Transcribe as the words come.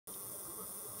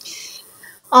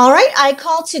All right, I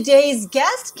call today's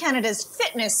guest Canada's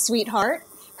fitness sweetheart.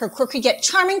 Her quirky yet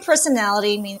charming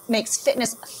personality makes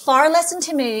fitness far less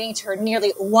intimidating to her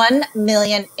nearly 1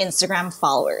 million Instagram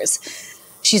followers.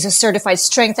 She's a certified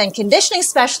strength and conditioning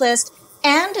specialist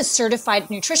and a certified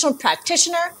nutritional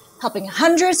practitioner, helping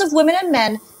hundreds of women and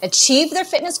men achieve their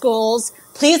fitness goals.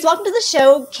 Please welcome to the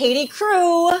show, Katie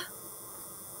Crewe.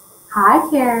 Hi,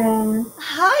 Karen.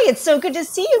 Hi, it's so good to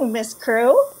see you, Miss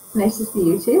Crewe. Nice to see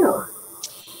you, too.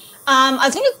 I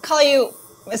was going to call you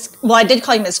Miss. Well, I did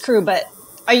call you Miss Crewe, but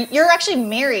you're actually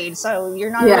married, so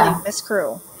you're not really Miss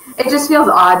Crewe. It just feels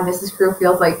odd. Mrs. Crewe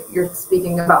feels like you're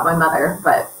speaking about my mother,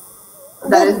 but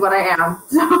that is what I am.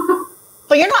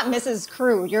 But you're not Mrs.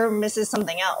 Crewe. You're Mrs.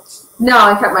 something else. No,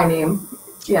 I kept my name.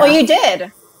 Yeah. Oh, you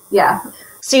did? Yeah.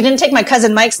 So you didn't take my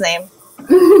cousin Mike's name?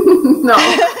 No,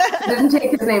 I didn't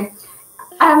take his name.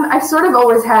 I've sort of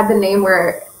always had the name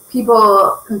where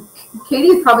Katie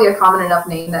is probably a common enough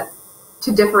name that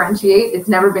to differentiate. It's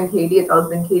never been Katie. It's always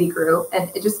been Katie Crewe.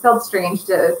 And it just felt strange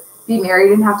to be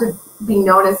married and have to be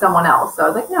known as someone else. So I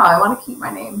was like, no, I want to keep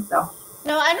my name. So.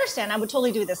 No, I understand. I would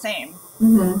totally do the same.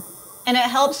 Mm-hmm. And it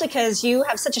helps because you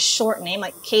have such a short name,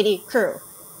 like Katie Crewe.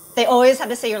 They always have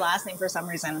to say your last name for some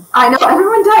reason. I know,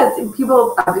 everyone does.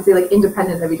 People obviously like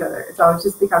independent of each other. So it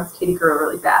just becomes Katie Crewe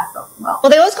really fast. So, well,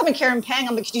 they always call me Karen Pang.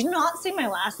 I'm like, could you not say my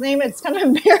last name? It's kind of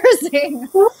embarrassing.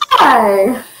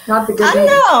 Why? Not the good I don't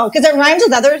know, because it rhymes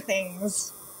with other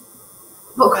things.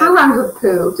 Well, Crewe rhymes with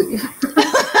poo, to be fair.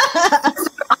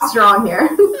 Strong here.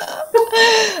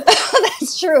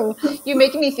 That's true. You're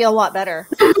making me feel a lot better.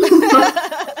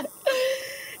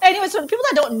 Anyway, so the people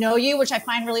that don't know you, which I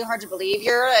find really hard to believe,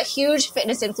 you're a huge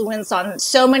fitness influence on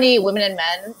so many women and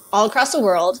men all across the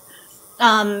world,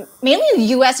 mainly in the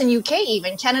US and UK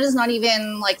even. Canada's not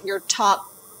even like your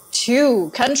top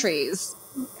 2 countries.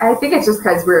 I think it's just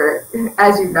because we're,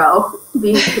 as you know,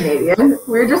 being Canadian,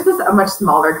 we're just a much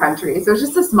smaller country. So it's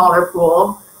just a smaller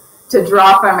pool to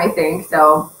draw from, I think.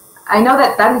 So I know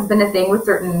that has been a thing with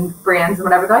certain brands and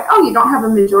whatever. They're like, oh, you don't have a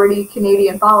majority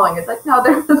Canadian following. It's like, no,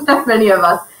 there's not that many of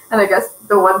us. And I guess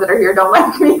the ones that are here don't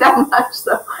like me that much.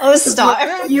 So stop.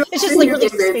 It's just like really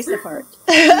spaced apart.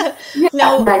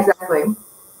 No, exactly.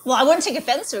 Well, I wouldn't take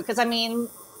offense to it because, I mean,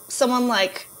 someone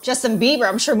like Justin Bieber,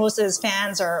 I'm sure most of his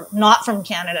fans are not from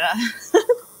Canada.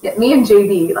 Yeah, me and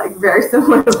JB, like very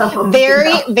similar levels.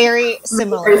 Very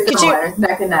similar. Very similar,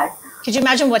 neck and neck. Could you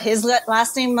imagine what his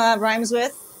last name rhymes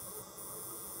with?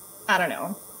 I don't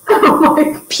know.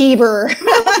 Bieber.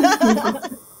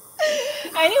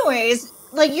 Anyways,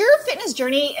 like your fitness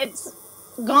journey, it's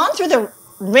gone through the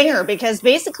ringer because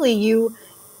basically you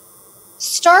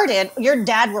started, your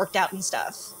dad worked out and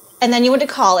stuff. And then you went to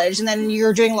college and then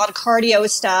you're doing a lot of cardio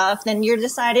stuff. Then you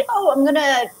decided, oh, I'm going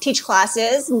to teach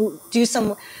classes and do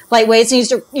some light weights.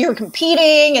 And you're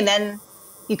competing and then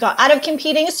you got out of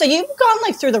competing. So you've gone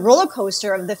like through the roller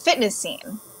coaster of the fitness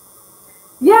scene.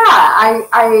 Yeah,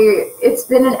 it's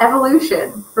been an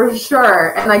evolution for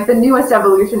sure. And like the newest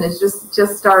evolution is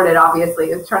just started, obviously.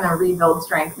 It's trying to rebuild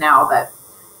strength now. But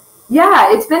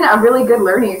yeah, it's been a really good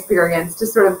learning experience to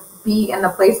sort of be in the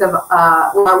place of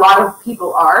where a lot of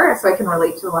people are, so I can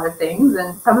relate to a lot of things.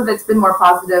 And some of it's been more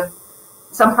positive.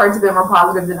 Some parts have been more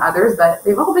positive than others, but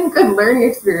they've all been good learning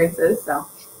experiences. So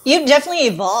you've definitely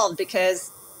evolved because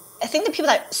I think the people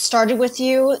that started with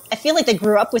you, I feel like they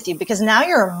grew up with you because now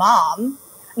you're a mom.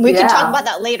 We can talk about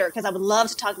that later because I would love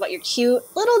to talk about your cute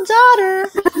little daughter.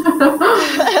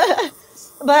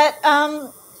 But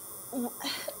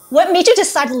what made you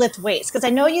decide to lift weights? Because I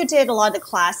know you did a lot of the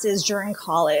classes during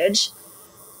college,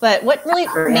 but what really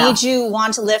made you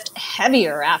want to lift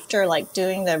heavier after like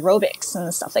doing the aerobics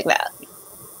and stuff like that?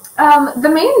 The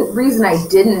main reason I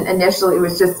didn't initially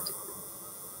was just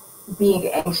being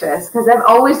anxious because I've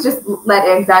always just let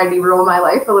anxiety rule my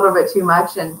life a little bit too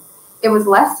much, and it was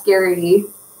less scary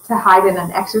to hide in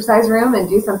an exercise room and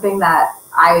do something that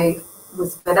I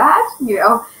was good at,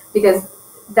 because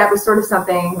that was sort of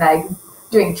something like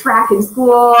doing track in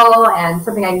school and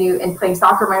something I knew, and playing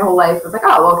soccer my whole life was like,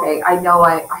 oh, okay, I know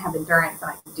I have endurance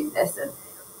and I can do this. And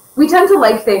we tend to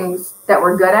like things that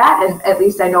we're good at, and at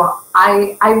least I know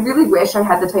I really wish I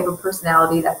had the type of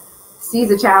personality that sees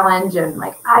a challenge and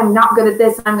like, I'm not good at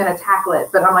this and I'm going to tackle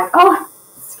it. But I'm like, oh,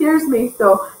 it scares me.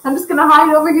 So I'm just going to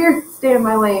hide over here and stay in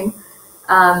my lane.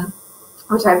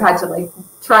 Which I've had to like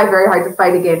try very hard to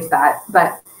fight against that.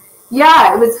 But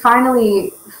yeah, it was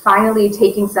finally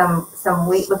taking some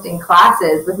weightlifting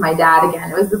classes with my dad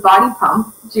again. It was the body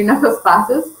pump. Do you know those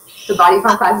classes? The body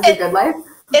pump classes of Good Life?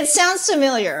 It sounds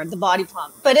familiar, the body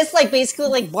pump, but it's like basically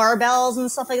like barbells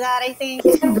and stuff like that, I think.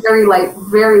 It's very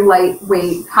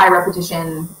lightweight, high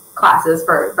repetition classes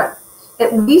but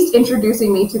at least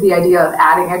introducing me to the idea of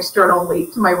adding external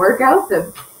weight to my workouts.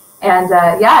 And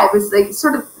yeah, it was like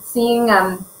sort of seeing,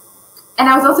 and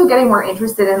I was also getting more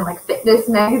interested in like fitness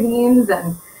magazines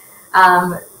and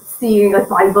seeing like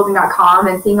bodybuilding.com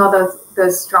and seeing all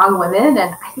those strong women.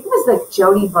 And I think it was like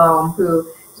Jody Boehm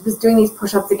who was doing these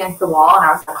push-ups against the wall, and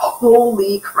I was like,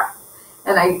 holy crap.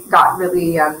 And I got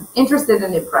really interested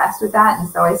and impressed with that. And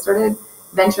so I started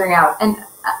venturing out. And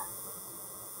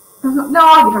no,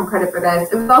 I'll give him credit for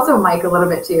this. It was also Mike a little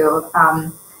bit too,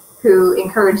 who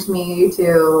encouraged me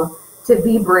to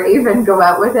be brave and go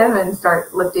out with him and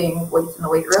start lifting weights in the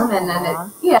weight room. And then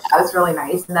it was really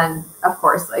nice. And then of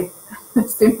course, like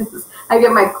as soon as I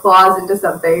get my claws into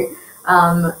something,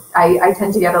 I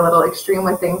tend to get a little extreme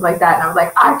with things like that. And I was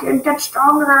like, I can get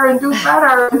stronger and do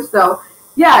better. And so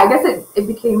yeah, I guess it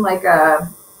became like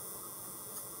a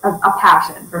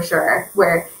passion for sure,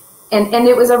 where and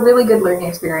it was a really good learning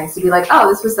experience to be like, oh,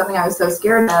 this was something I was so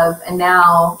scared of, and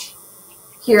now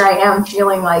here I am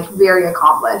feeling like very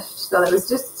accomplished. So it was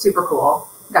just super cool.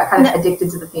 Got kind of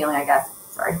addicted to the feeling, I guess.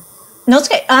 Sorry. No, it's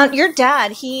okay. Your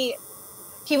dad, he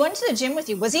went to the gym with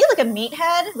you. Was he like a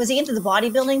meathead? Was he into the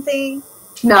bodybuilding thing?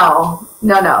 No.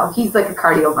 He's like a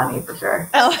cardio bunny for sure.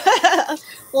 Oh,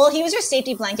 well, he was your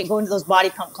safety blanket going to those body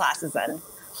pump classes then.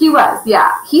 He was,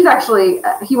 yeah. He's actually,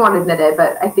 he won't admit it,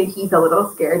 but I think he's a little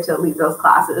scared to leave those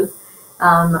classes.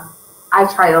 I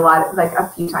tried a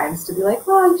few times to be like,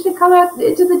 well, you should come out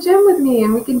into the gym with me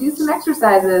and we can do some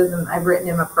exercises. And I've written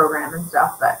him a program and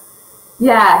stuff. But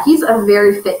yeah, he's a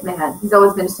very fit man. He's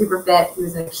always been super fit. He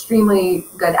was an extremely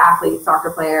good athlete,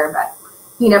 soccer player, but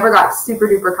he never got super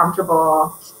duper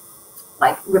comfortable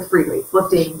like with free weights,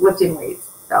 lifting weights.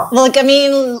 So. Well, like, I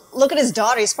mean, look at his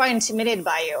daughter. He's probably intimidated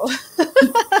by you.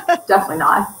 Definitely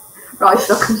not. Probably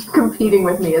still competing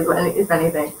with me, if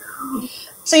anything.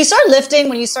 So you started lifting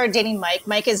when you started dating Mike.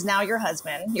 Mike is now your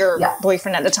husband, your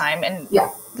boyfriend at the time. And you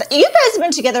guys have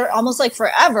been together almost like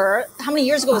forever. How many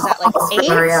years ago was that? Like 8,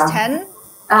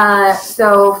 10?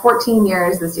 So 14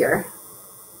 years this year.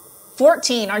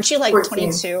 14? Aren't you like 14.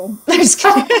 22? I'm just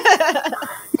kidding.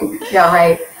 Yeah,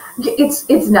 right.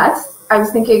 It's nuts. I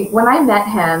was thinking when I met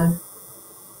him,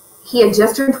 he had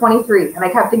just turned 23, and I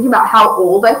kept thinking about how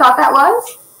old I thought that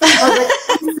was. I was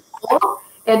like, he's old,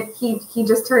 and he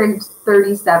just turned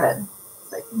 37.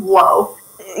 It's like, whoa.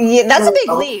 Yeah, that's a big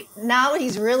leap. Now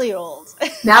he's really old.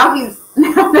 Now he's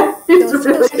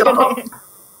really old.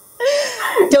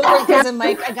 Don't raise cousin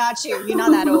Mike. I got you. You're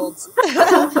not that old.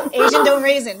 Asian don't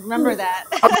raisin. Remember that.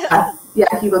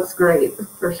 Yeah, he looks great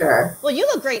for sure. Well, you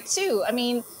look great too. I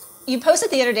mean, you posted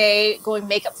the other day going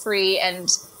makeup free and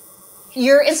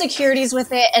your insecurities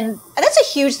with it. And that's a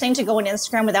huge thing to go on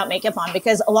Instagram without makeup on,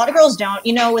 because a lot of girls don't,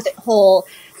 with the whole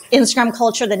Instagram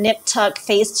culture, the nip tuck,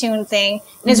 Facetune thing.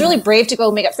 And it's really brave to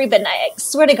go makeup free. But I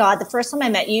swear to God, the first time I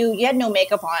met you, you had no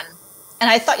makeup on. And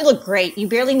I thought you looked great. You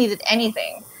barely needed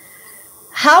anything.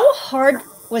 How hard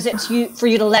was it for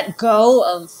you to let go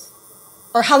of,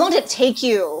 or how long did it take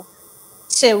you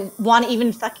to want to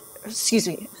even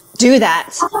do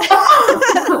that?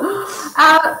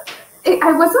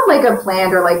 I wasn't like a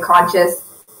planned or like conscious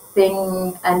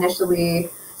thing initially.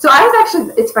 So I was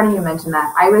actually, it's funny you mentioned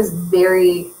that. I was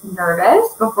very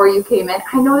nervous before you came in.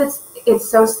 I know it's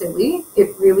so silly.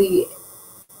 It really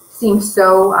seems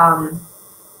so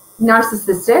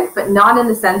narcissistic, but not in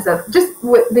the sense of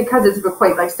because it's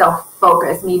quite like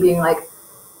self-focused, me being like,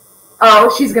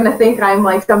 oh, she's going to think I'm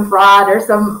like some fraud or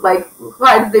some like,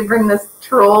 why did they bring this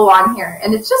troll on here?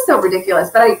 And it's just so ridiculous.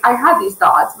 But I had these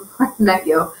thoughts before I met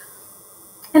you.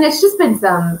 And it's just been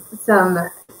some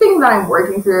things that I'm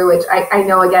working through, which I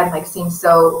know, again, like seems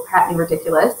so patently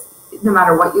ridiculous, no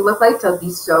matter what you look like, to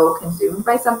be so consumed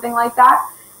by something like that.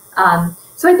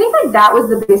 So I think like that was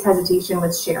the biggest hesitation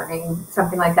with sharing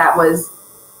something like that, was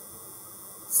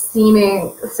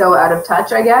seeming so out of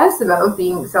touch, I guess, about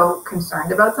being so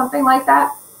concerned about something like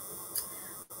that.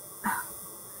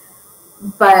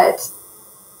 But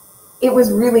it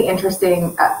was really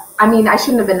interesting. I mean, I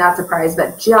shouldn't have been that surprised,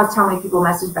 but just how many people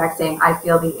messaged back saying, I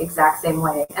feel the exact same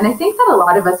way. And I think that a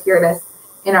lot of us hear this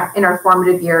in our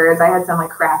formative years. I had some like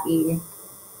crappy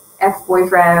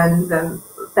ex-boyfriends and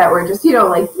that were just,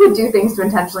 like would do things to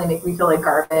intentionally make me feel like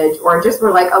garbage, or just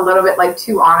were like a little bit like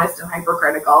too honest and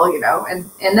hypercritical, and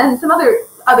then some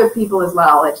other people as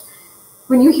well, which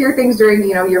when you hear things during,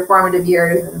 your formative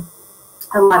years, and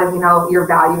a lot of, your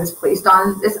value is placed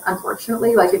on this,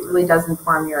 unfortunately, like it really does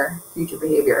inform your future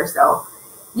behavior. So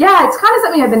yeah, it's kind of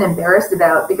something I've been embarrassed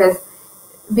about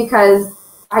because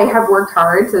I have worked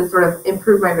hard to sort of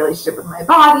improve my relationship with my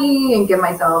body and give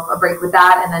myself a break with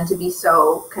that. And then to be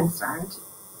so concerned,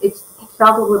 it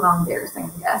felt a little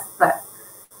embarrassing, I guess. But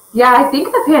Yeah, I think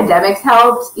the pandemics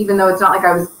helped, even though it's not like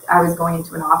I was going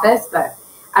into an office, but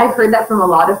I've heard that from a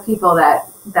lot of people that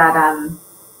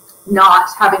not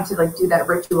having to like do that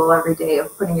ritual every day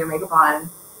of putting your makeup on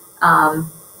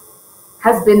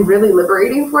has been really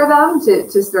liberating for them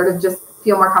to sort of just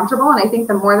feel more comfortable. And I think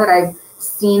the more that I've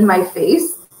seen my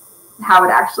face, how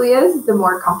it actually is, the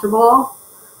more comfortable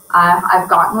I've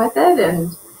gotten with it.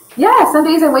 And yeah, some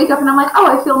days I wake up and I'm like,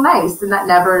 oh, I feel nice, and that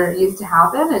never used to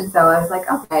happen. And so I was like,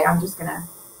 okay, I'm just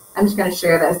gonna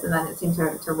share this, and then it seemed to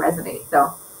resonate.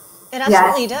 So it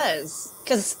absolutely does.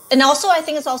 And also I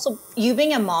think it's also you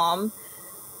being a mom.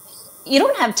 You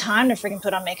don't have time to freaking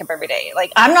put on makeup every day.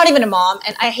 Like, I'm not even a mom,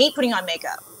 and I hate putting on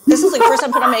makeup. This is like the first time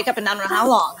I put on makeup in I don't know how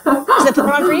long. Because I put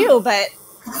it on for you, but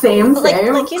same.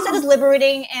 Like you said, it's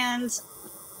liberating, and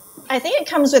I think it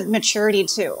comes with maturity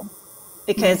too,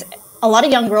 because a lot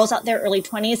of young girls out there, early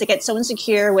 20s, they get so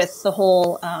insecure with the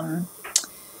whole.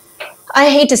 I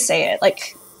hate to say it,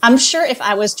 like, I'm sure if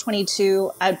I was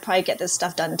 22, I'd probably get this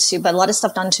stuff done too, but a lot of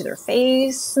stuff done to their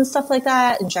face and stuff like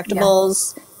that,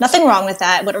 injectables. Yeah. Nothing wrong with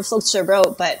that, whatever floats your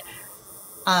boat, but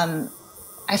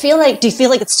I feel like, do you feel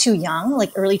like it's too young,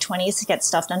 like early 20s, to get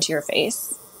stuff done to your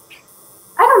face?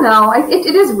 I don't know.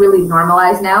 It is really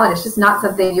normalized now, and it's just not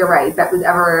something, you're right, that was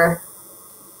ever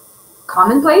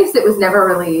commonplace. It was never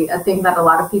really a thing that a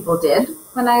lot of people did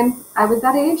when I was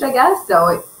that age, I guess, so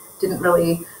it didn't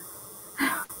really...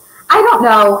 I don't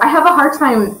know. I have a hard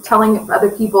time telling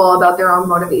other people about their own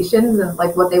motivations and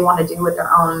like what they want to do with their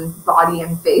own body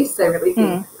and face. I really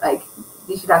think like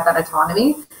you should have that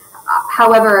autonomy.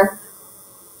 However,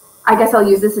 I guess I'll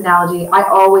use this analogy. I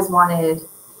always wanted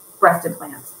breast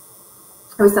implants.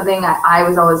 It was something that I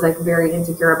was always like very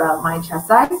insecure about, my chest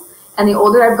size. And the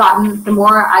older I've gotten, the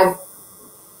more I've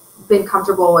been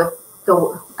comfortable with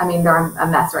they're a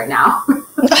mess right now.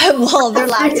 Well, they're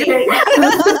lactating.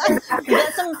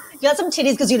 You got some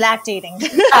titties because you're lactating.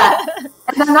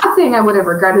 And I'm not saying I would have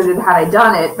regretted it had I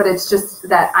done it, but it's just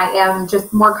that I am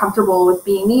just more comfortable with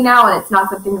being me now, and it's not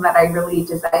something that I really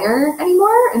desire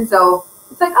anymore. And so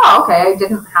it's like, oh, okay, I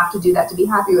didn't have to do that to be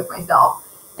happy with myself.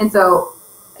 And so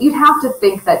you'd have to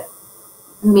think that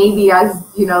maybe as,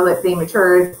 that they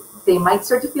matured, they might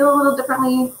start to feel a little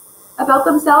differently about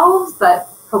themselves, but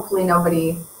hopefully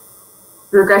nobody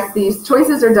regrets these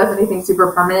choices or does anything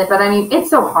super permanent. But I mean, it's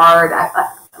so hard.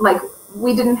 Like,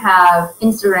 we didn't have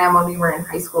Instagram when we were in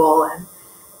high school, and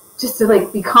just to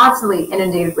like be constantly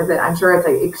inundated with it, I'm sure it's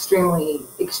like extremely,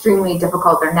 extremely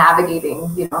difficult. They're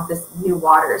navigating, this new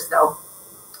water. So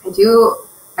I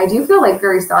do feel like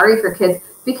very sorry for kids.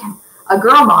 Because a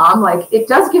girl mom, like, it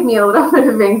does give me a little bit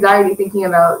of anxiety thinking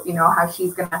about, how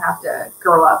she's going to have to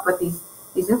grow up with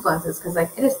these influences, because like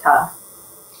it is tough.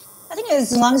 I think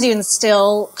as long as you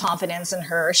instill confidence in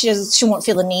her, she won't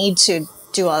feel the need to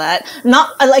do all that.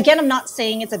 I'm not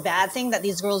saying it's a bad thing that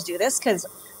these girls do this, because,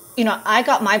 I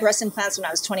got my breast implants when I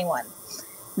was 21.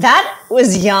 That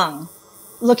was young.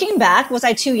 Looking back, was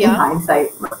I too young? In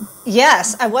hindsight.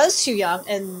 Yes, I was too young,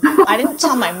 and I didn't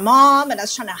tell my mom, and I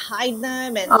was trying to hide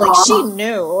them, and like she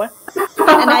knew, and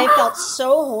I felt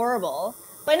so horrible.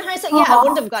 But in hindsight, I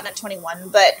wouldn't have gotten at 21,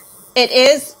 but it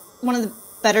is one of the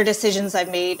better decisions I've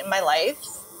made in my life,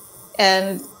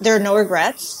 and there are no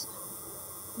regrets.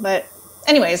 But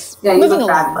anyways, yeah, you look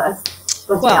fabulous.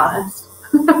 Let's be honest.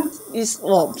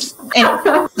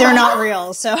 They're not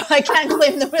real, so I can't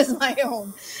claim them as my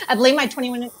own. I blame my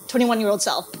 21-year-old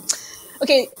self.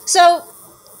 Okay, so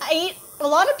a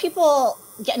lot of people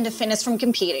get into fitness from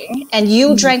competing, and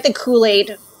you drank the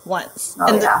Kool-Aid once.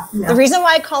 Oh, and the reason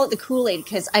why I call it the Kool-Aid,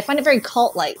 because I find it very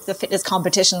cult-like, the fitness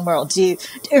competition world. Do you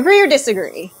agree or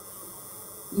disagree?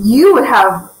 You would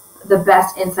have the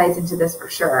best insights into this for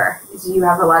sure. You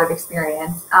have a lot of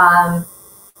experience.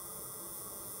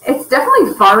 It's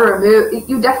definitely far removed.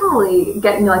 You definitely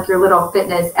get in like your little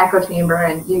fitness echo chamber,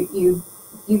 and you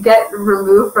get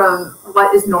removed from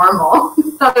what is normal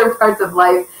in other parts of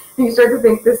life. And you start to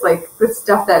think this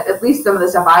stuff that, at least some of the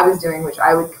stuff I was doing, which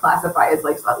I would classify as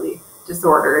like slightly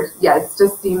disordered. Yeah, it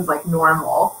just seems like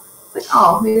normal. It's like,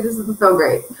 oh, maybe this isn't so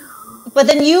great. But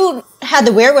then you had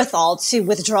the wherewithal to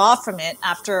withdraw from it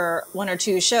after one or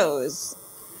two shows.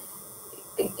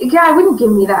 Yeah, I wouldn't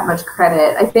give me that much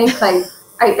credit. I think like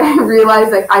I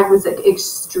realized like I was like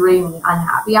extremely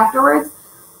unhappy afterwards.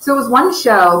 So it was one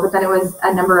show, but then it was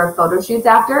a number of photo shoots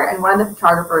after, and one of the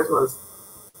photographers was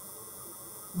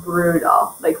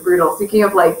brutal. Speaking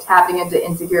of like tapping into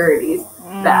insecurities,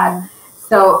 bad.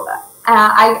 So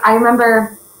I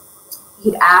remember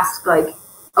he'd asked like,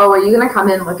 oh, are you going to come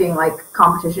in looking like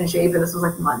competition shape? And this was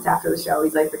like months after the show.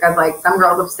 He's like, because like some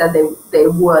girls have said they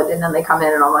would, and then they come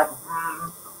in and I'm like,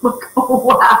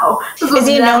 Wow. Is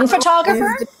he a known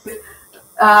photographer?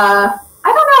 I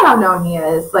don't know how known he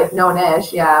is. Like,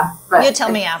 known-ish, yeah. But you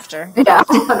tell me after. Yeah,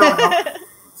 I don't know.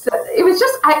 So it was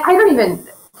just, I don't even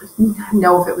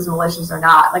know if it was malicious or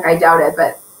not. Like, I doubt it,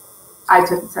 but I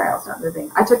took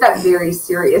that very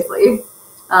seriously.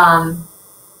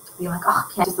 Being like, oh, I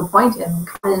can't disappoint him.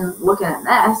 Come in looking at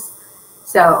this.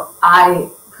 So I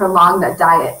prolonged that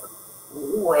diet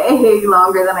way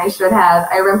longer than I should have.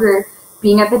 I remember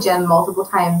being at the gym multiple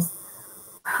times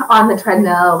on the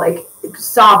treadmill, like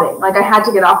sobbing. Like I had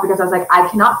to get off because I was like, I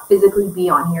cannot physically be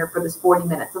on here for this 40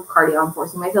 minutes of cardio I'm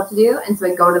forcing myself to do. And so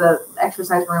I go to the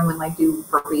exercise room and like do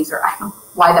burpees, or I don't know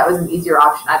why that was an easier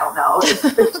option. I don't know.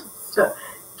 Just to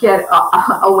get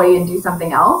away and do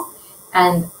something else.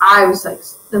 And I was like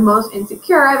the most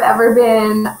insecure I've ever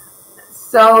been,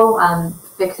 so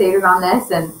fixated on this.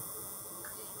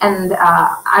 And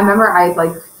I remember I'd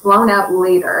like flown out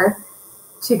later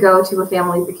to go to a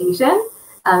family vacation.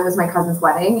 It was my cousin's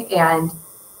wedding, and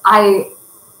I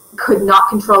could not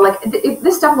control, like,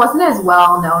 this stuff wasn't as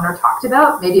well known or talked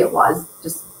about. Maybe it was,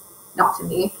 just not to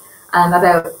me,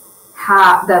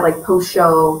 about that like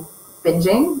post-show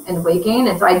binging and weight gain.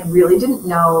 And so I really didn't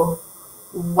know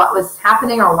what was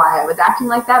happening or why I was acting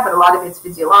like that. But a lot of it's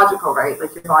physiological, right?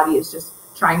 Like your body is just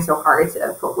trying so hard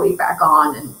to put weight back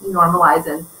on and normalize.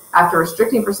 And after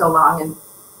restricting for so long, and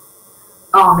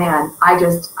oh man,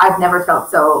 I've never felt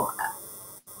so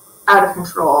out of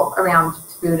control around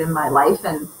food in my life.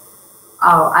 And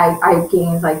I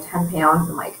gained like 10 pounds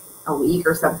in like a week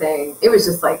or something. It was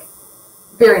just like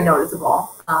very noticeable.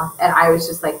 And I was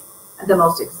just like the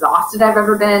most exhausted I've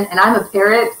ever been. And I'm a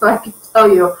parrot, so I can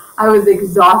tell you I was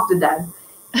exhausted then.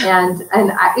 And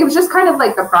it was just kind of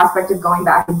like the prospect of going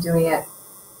back and doing it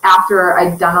after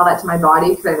I'd done all that to my body,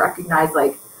 because I recognized,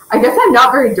 like, I guess I'm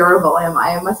not very durable, am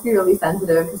I? I must be really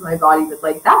sensitive, because my body was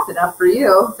like, that's enough for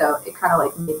you. So it kind of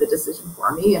like made the decision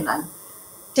for me. And then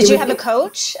did you have a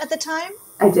coach at the time?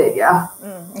 I did, yeah.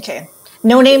 Okay.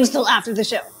 No names till after the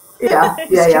show. Yeah.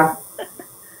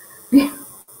 Do you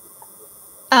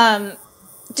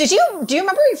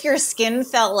remember if your skin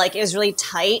felt like it was really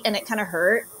tight and it kind of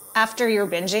hurt after you were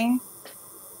binging?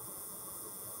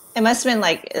 It must have been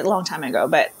like a long time ago,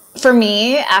 but for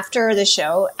me, after the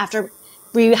show, after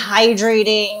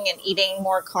rehydrating and eating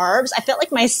more carbs, I felt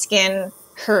like my skin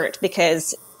hurt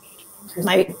because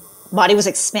my body was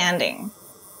expanding.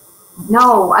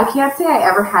 No, I can't say I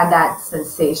ever had that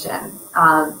sensation.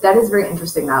 That is very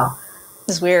interesting, though.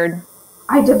 It's weird.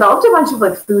 I developed a bunch of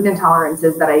like food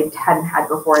intolerances that I hadn't had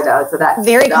before, though. So that's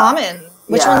very common.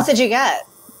 Which ones did you get?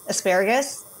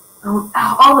 Asparagus? All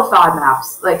the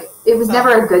FODMAPs. Like, it was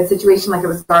never a good situation. Like, it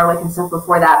was garlic and stuff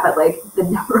before that, but like the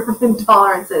number of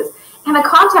intolerances and a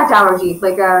contact allergy,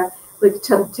 like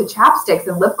to chapsticks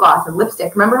and lip gloss and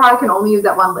lipstick. Remember how I can only use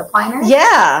that one lip liner?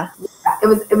 Yeah. It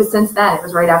was since then. It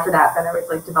was right after that I was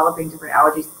like developing different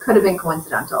allergies. Could have been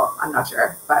coincidental. I'm not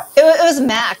sure, but it was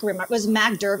Mac. Remember, it was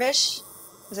Mac Dervish.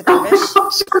 Was it Dervish?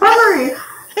 Memory.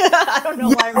 I don't know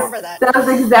why I remember that. That was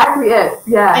exactly it.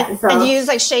 Yeah. And you use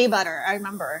like shea butter. I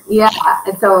remember. Yeah,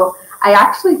 and so I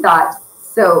actually thought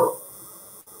some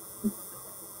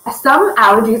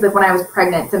allergies, like when I was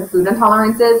pregnant, some food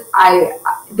intolerances,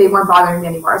 they weren't bothering me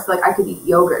anymore. So like I could eat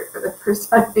yogurt for the first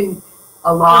time in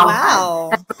a long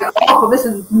time. And I was like, oh, this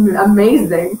is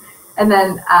amazing. And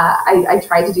then I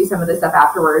tried to do some of this stuff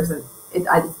afterwards, and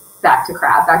I back to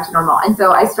crap, back to normal. And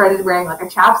so I started wearing like a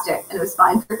chapstick, and it was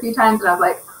fine for a few times. And I was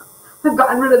like, I've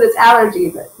gotten rid of this allergy,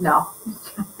 but no.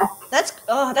 That's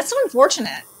so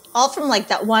unfortunate. All from like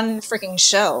that one freaking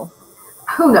show.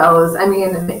 Who knows? I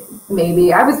mean,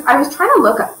 maybe I was trying to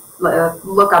look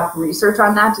up research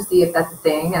on that to see if that's a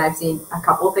thing, and I've seen a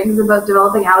couple things about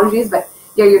developing allergies. But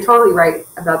yeah, you're totally right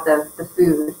about the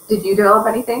food. Did you develop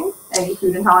any food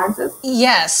intolerances?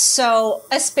 Yes. So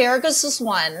asparagus was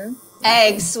one.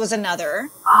 Eggs was another.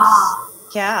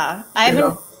 Yeah.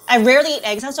 I rarely eat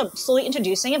eggs now, so I'm slowly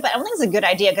introducing it, but I don't think it's a good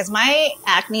idea because my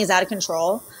acne is out of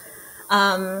control.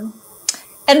 And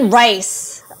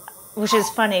rice, which is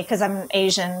funny because I'm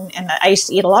Asian and I used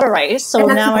to eat a lot of rice. So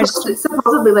now it's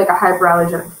supposedly like a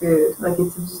hyperallergenic food. Like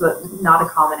it's just not a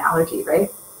common allergy,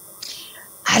 right?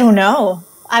 I don't know.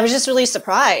 I was just really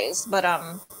surprised, but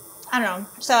I don't know.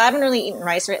 So I haven't really eaten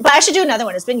rice, but I should do another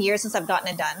one. It's been years since I've gotten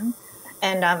it done.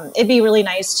 And it'd be really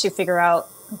nice to figure out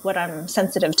what I'm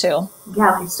sensitive to.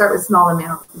 Yeah, like start with small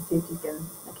amounts and see if you can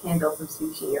handle some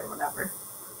sushi or whatever.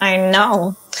 I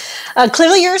know.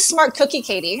 Clearly you're a smart cookie,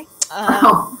 Katie.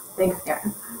 Thanks,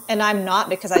 Karen. And I'm not,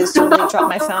 because I just totally dropped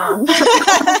my phone.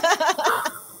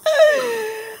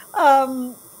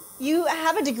 You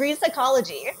have a degree in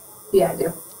psychology. Yeah, I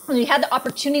do. and you had the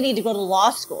opportunity to go to law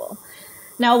school.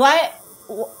 Now,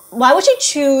 why would you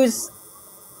choose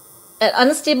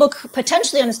an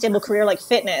potentially unstable career like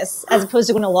fitness as opposed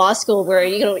to going to law school where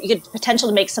you could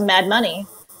potentially make some mad money?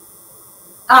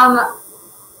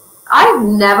 I've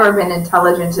never been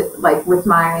intelligent, like with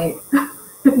my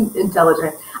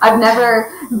intelligent. I've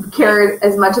never cared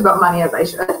as much about money as I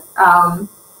should,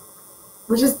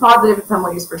 which is positive in some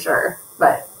ways for sure.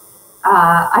 But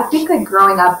I think like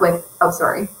growing up with,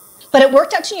 But it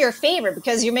worked out to your favor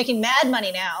because you're making mad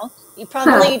money now. You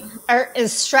probably are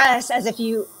as stressed as if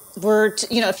you were,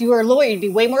 if you were a lawyer, you'd be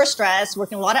way more stressed,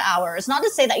 working a lot of hours. Not to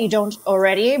say that you don't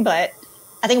already, but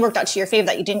I think it worked out to your favor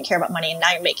that you didn't care about money and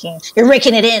now you're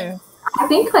raking it in. I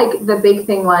think like the big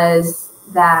thing was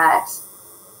that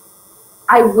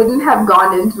I wouldn't have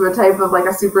gone into a type of like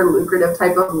a super lucrative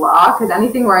type of law, because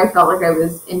anything where I felt like I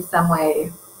was in some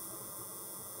way,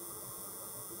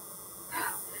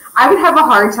 I would have a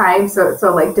hard time. So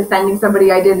like defending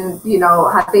somebody I didn't,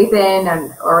 have faith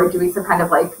in, or doing some kind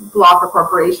of like law for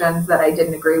corporations that I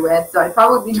didn't agree with. So I'd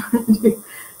probably be trying to do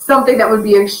something that would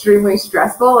be extremely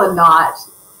stressful and not.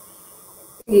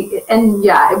 And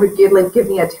yeah, it would give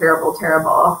me a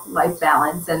terrible life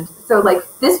balance. And so like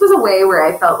this was a way where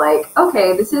I felt like,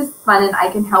 okay, this is fun and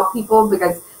I can help people,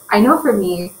 because I know for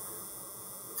me,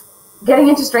 getting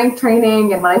into strength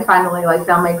training and when I finally like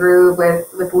found my groove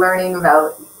with learning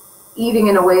about eating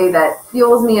in a way that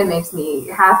fuels me and makes me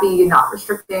happy and not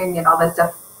restricting and all that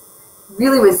stuff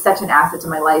really was such an asset to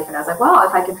my life. And I was like, well,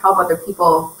 if I can help other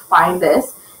people find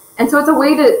this. And so it's a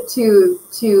way to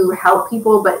help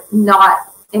people, but not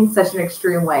in such an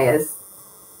extreme way as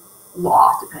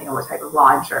law, depending on what type of law,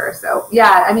 I'm sure. So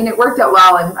yeah, I mean, it worked out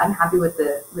well, and I'm happy with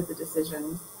the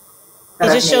decision. It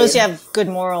just shows you have good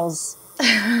morals.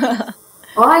 Well,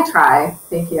 I try.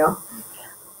 Thank you.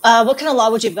 What kind of law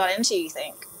would you have got into, you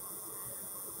think?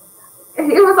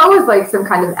 It was always like some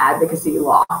kind of advocacy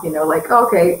law, like,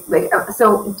 okay, like,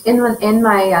 so in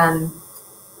my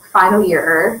final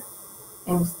year,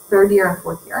 in third year and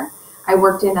fourth year, I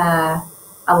worked in a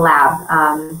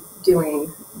lab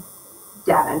doing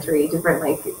data entry, different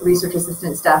like research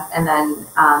assistant stuff. And then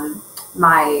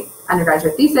my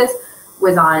undergraduate thesis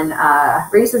was on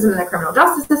racism in the criminal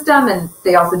justice system. And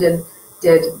they also did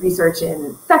research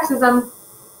in sexism.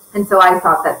 And so I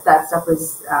thought that stuff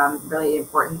was really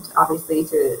important, obviously,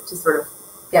 to sort of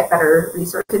get better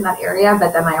research in that area.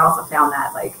 But then I also found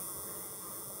that like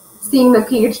seeing the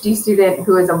PhD student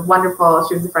who is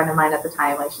she was a friend of mine at the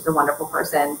time, like she's a wonderful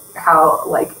person, how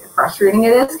like frustrating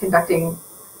it is conducting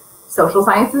social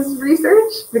sciences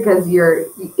research, because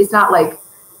it's not like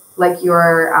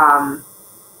you're,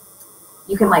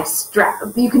 you can like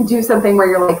you can do something where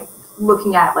you're like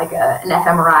looking at like an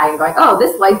fMRI and going, oh,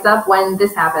 this lights up when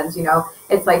this happens,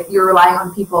 it's like you're relying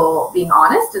on people being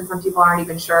honest, and some people aren't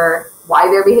even sure why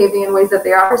they're behaving in ways that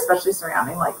they are, especially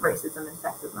surrounding like racism and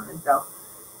sexism. And so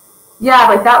yeah,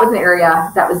 like that was an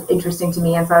area that was interesting to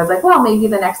me. And so I was like, well, maybe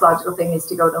the next logical thing is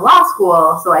to go to law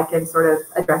school so I can sort of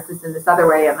address this in this other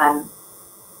way. And then,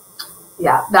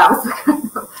 yeah, that was the kind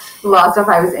of law stuff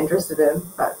I was interested in.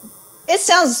 But it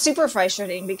sounds super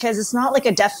frustrating because it's not like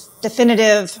a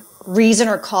definitive reason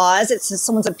or cause. It's just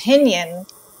someone's opinion.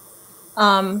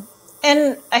 And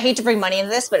I hate to bring money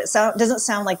into this, but it doesn't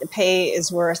sound like the pay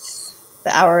is worth the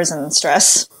hours and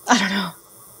stress. I don't know.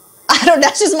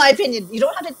 That's just my opinion. You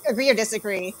don't have to agree or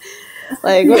disagree.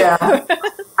 Like, yeah.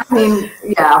 I mean,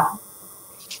 yeah.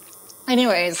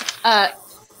 Anyways,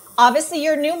 obviously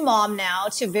you're a new mom now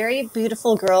to a very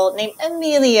beautiful girl named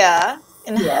Amelia.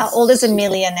 And yes. How old is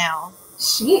Amelia now?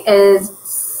 She is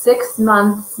 6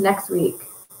 months next week.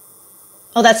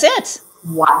 Oh, that's it?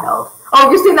 Wild. Oh,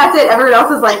 you're saying that's it. Everyone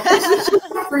else is like, she's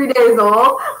like 3 days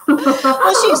old.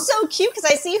 Well, she's so cute because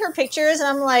I see her pictures and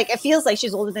I'm like, it feels like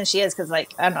she's older than she is because,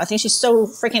 like, I don't know, I think she's so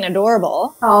freaking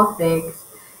adorable. Oh, thanks.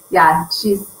 Yeah,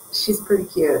 she's pretty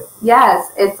cute. Yes,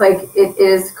 it's like, it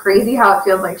is crazy how it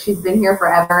feels like she's been here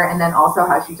forever, and then also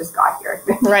how she just got here.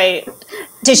 Right.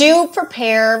 Did you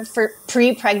prepare for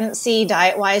pre-pregnancy,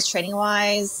 diet-wise,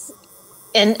 training-wise,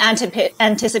 in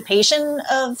anticipation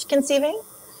of conceiving?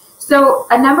 So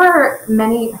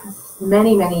many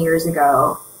years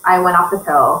ago, I went off the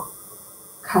pill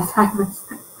because I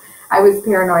was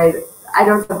paranoid. I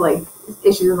don't have like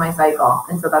issues with my cycle,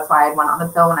 and so that's why I went on the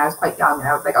pill when I was quite young. And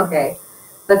I was like, okay,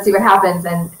 let's see what happens.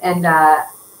 And that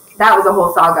was a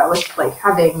whole saga with like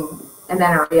having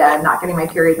amenorrhea and not getting my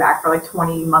period back for like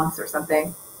 20 months or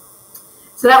something.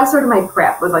 So that was sort of my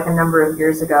prep. Was like a number of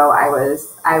years ago. I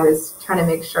was trying to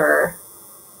make sure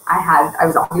I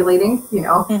was ovulating,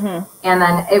 Mm-hmm. And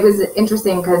then it was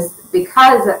interesting because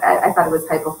I thought it was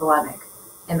hypothalamic.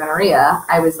 amenorrhea,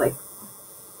 I was like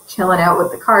chilling out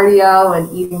with the cardio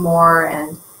and eating more,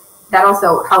 and that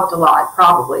also helped a lot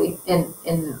probably in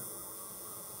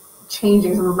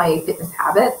changing some of my fitness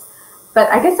habits. But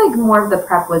I guess like more of the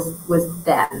prep was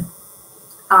then.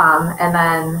 And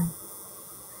then,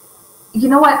 you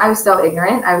know what? I was so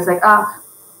ignorant. I was like, oh,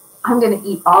 I'm going to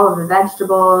eat all of the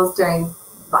vegetables during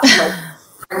like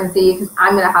pregnancy because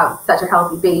I'm going to have such a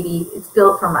healthy baby. It's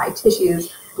built from my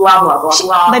tissues, blah, blah, blah,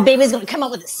 blah. My baby's going to come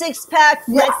up with a six-pack,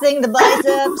 flexing the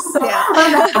biceps. Yeah.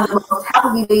 I'm going to have the most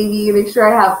healthy baby, make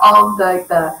sure I have all of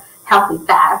the healthy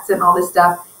fats and all this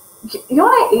stuff. You know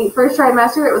what I ate first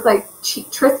trimester? It was like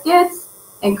Triscuits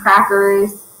and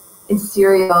crackers and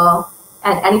cereal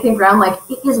and anything brown. Like,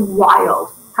 it is wild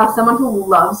how someone who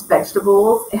loves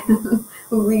vegetables and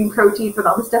lean proteins and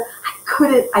all this stuff,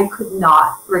 I could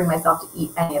not bring myself to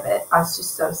eat any of it. I was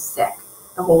just so sick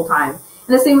the whole time.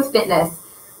 And the same with fitness.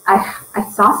 I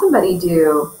saw somebody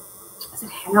do, was it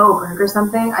Hannah Oberg or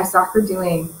something? I saw her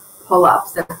doing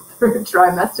pull-ups in her third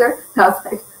trimester. And I was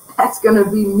like, that's going to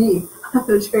be me. I'm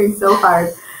going to train so hard.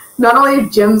 Not only are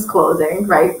gyms closing,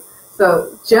 right?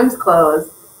 So gyms close,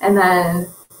 and then,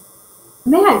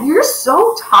 man, you're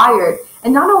so tired.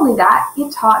 And not only that,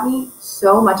 it taught me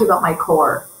so much about my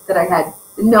core that I had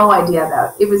no idea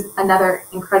about. It was another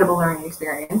incredible learning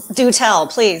experience. Do tell,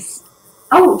 please.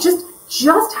 Oh,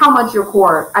 just how much your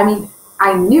core, I mean,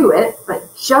 I knew it,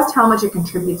 but just how much it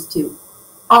contributes to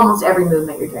almost every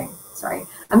movement you're doing. Sorry.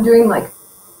 I'm doing like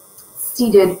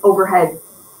seated overhead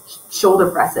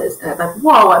shoulder presses, and it's like,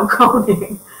 whoa, I'm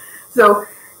coning. So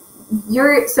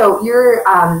your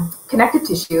connective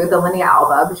tissue, the linea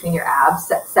alba between your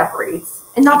abs, separates,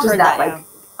 and not just that, like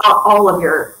all of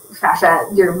your fascia,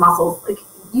 your muscles, like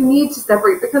you need to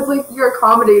separate because like you're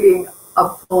accommodating a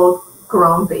full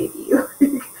grown baby.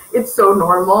 It's so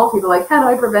normal. People are like, how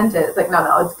do I prevent it? It's like,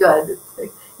 no, it's good. It's like,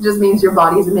 it just means your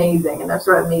body's amazing and they're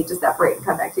sort of made to separate and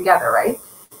come back together, right?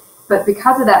 But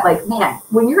because of that, like, man,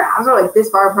 when your abs are like this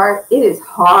far apart, it is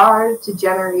hard to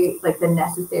generate like the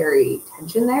necessary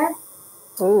tension there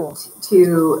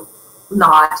to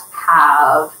not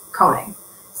have coning.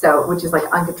 So, which is like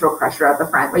uncontrolled pressure at the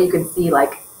front, where you can see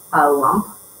like a lump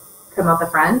come out the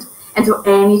front. And so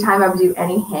anytime I would do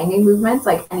any hanging movements,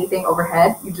 like anything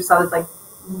overhead, you just saw this like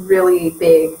really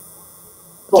big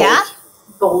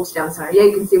bulge down the center. Yeah,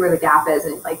 you can see where the gap is,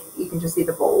 and like you can just see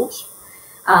the bulge.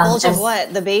 Bulge of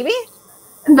what? The baby?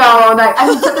 No, I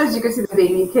mean, sometimes you can see the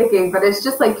baby kicking, but it's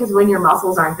just like, because when your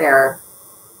muscles aren't there,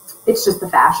 it's just the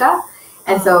fascia.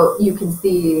 And so you can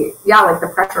see, like the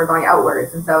pressure going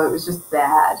outwards. And so it was just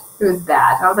bad. It was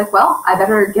bad. And I was like, well, I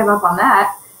better give up on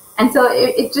that. And so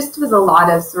it just was a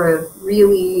lot of sort of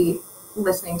really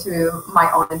listening to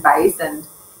my own advice and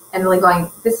really going,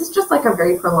 this is just like a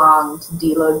very prolonged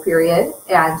deload period.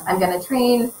 And I'm going to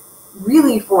train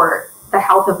really for the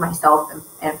health of myself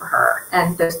and for her.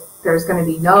 And there's going to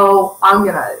be I'm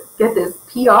going to get this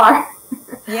PR.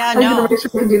 Yeah, I'm going to make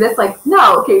sure we can do this. Like,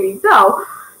 no, Katie, no.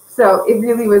 So it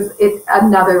really was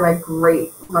another like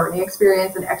great learning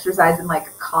experience and exercise and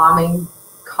like calming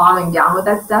down with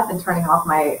that stuff and turning off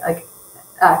my like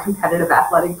competitive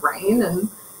athletic brain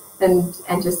and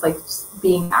just like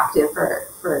being active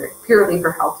for purely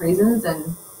for health reasons.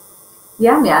 And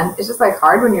yeah, man, it's just like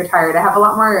hard when you're tired. I have a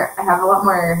lot more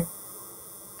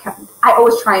I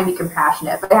always try and be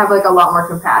compassionate, but I have like a lot more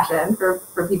compassion for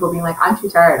people being like, I'm too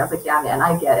tired. I was like, yeah, man,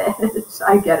 I get it.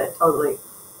 I get it totally.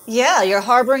 Yeah, you're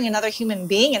harboring another human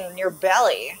being in your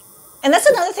belly. And that's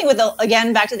another thing with,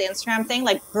 again, back to the Instagram thing,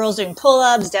 like girls doing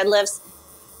pull-ups, deadlifts.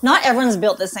 Not everyone's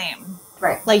built the same.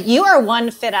 Right. Like you are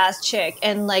one fit-ass chick,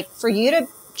 and like for you to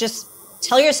just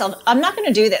tell yourself, I'm not going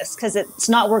to do this because it's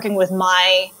not working with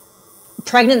my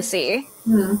pregnancy.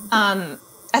 Mm-hmm.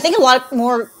 I think a lot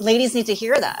more ladies need to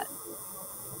hear that.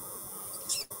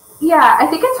 Yeah, I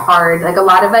think it's hard. Like a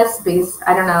lot of us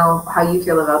I don't know how you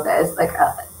feel about this. Like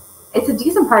it's a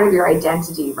decent part of your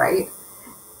identity, right?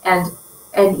 And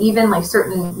even like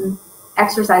certain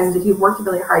exercises, if you've worked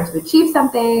really hard to achieve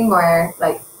something, or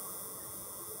like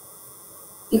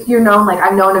if you're known, like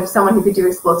I'm known of someone who could do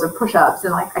explosive push-ups,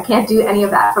 and like I can't do any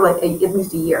of that for like at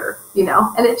least a year, you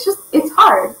know? And it's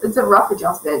hard. It's a rough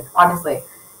adjustment, honestly.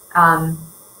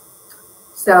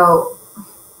 So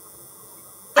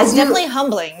it's definitely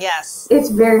humbling. Yes. It's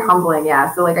very humbling.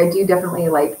 Yeah. So like, I do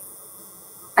definitely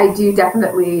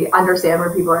understand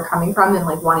where people are coming from and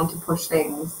like wanting to push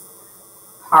things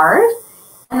hard.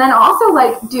 And then also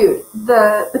like, dude,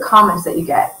 the comments that you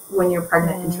get when you're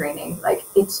pregnant and training, like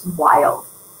it's wild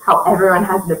how everyone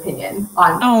has an opinion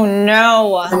on,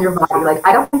 on your body. Like,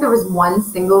 I don't think there was one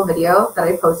single video that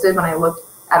I posted when I looked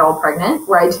at all pregnant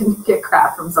where I didn't get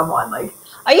crap from someone. Like,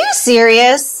 Are you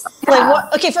serious? Yeah. Like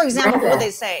what? Okay, for example, what would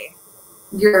they say?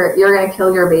 You're gonna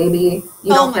kill your baby.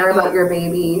 You don't care about your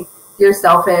baby. You're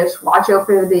selfish. Watch out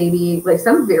for the baby. Like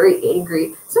some very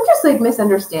angry, some just like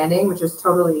misunderstanding, which is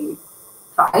totally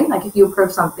fine. Like if you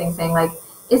approach something saying like,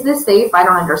 "Is this safe?" I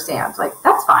don't understand. Like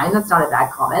that's fine. That's not a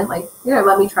bad comment. Like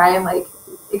let me try and like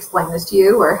explain this to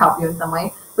you or help you in some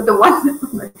way. But the one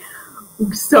like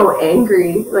so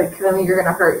angry, like I mean, you're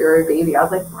gonna hurt your baby. I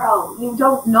was like, bro, you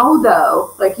don't know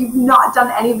though. Like you've not done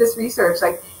any of this research.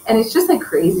 Like, and it's just like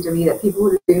crazy to me that people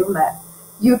would assume that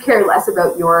you care less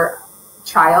about your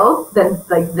child than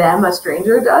like them, a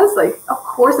stranger, does. Like, of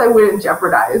course, I wouldn't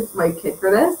jeopardize my kid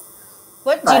for this.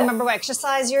 What do you remember? What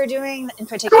exercise you were doing in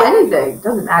particular? Anything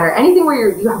doesn't matter. Anything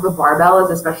where you have a barbell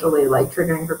is especially like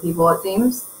triggering for people. It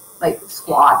seems like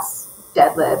squats,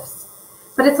 deadlifts.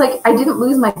 But it's like I didn't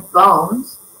lose my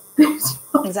bones.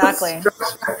 Exactly.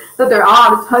 That they're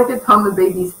on. It's like it's on the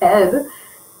baby's head.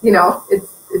 You know,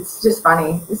 it's just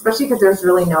funny, especially because there's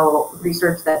really no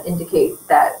research that indicates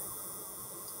that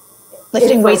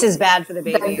lifting weights is bad for the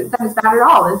baby. That is bad at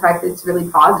all. In fact, it's really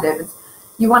positive.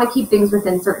 You want to keep things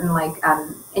within certain like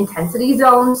intensity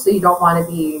zones, so you don't want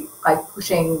to be like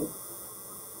pushing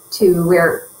to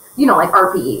where like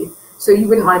RPE. So you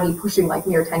wouldn't want to be pushing like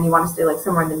near 10. You want to stay like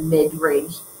somewhere in the mid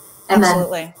range. And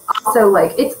Absolutely. Then also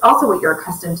like it's also what you're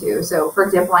accustomed to. So for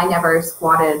example, I was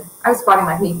squatting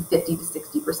like maybe 50 to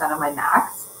 60% of my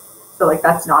max. So like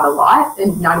that's not a lot,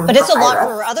 and not even. But it's a lot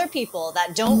for other people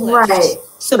that don't lift. Right.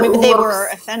 So maybe they were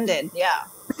offended. Yeah.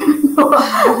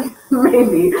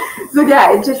 Maybe. So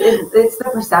yeah, it's the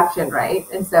perception, right?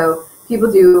 And so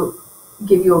people do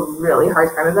give you a really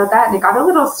hard time about that, and it got a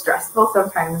little stressful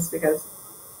sometimes because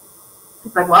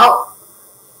it's like, well,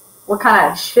 what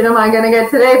kind of shit am I gonna get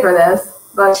today for this?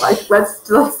 But like, let's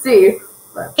see.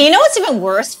 But. You know what's even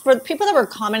worse? For the people that were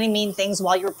commenting mean things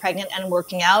while you were pregnant and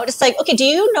working out, it's like, okay, do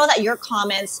you know that your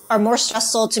comments are more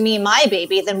stressful to me and my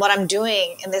baby than what I'm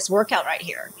doing in this workout right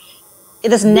here?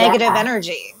 This negative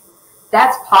energy.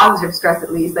 That's positive stress,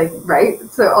 at least, like, right?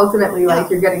 So ultimately, like,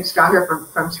 you're getting stronger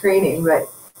from training. But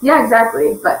yeah,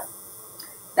 exactly. But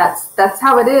that's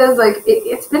how it is. Like,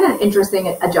 it's been an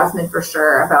interesting adjustment for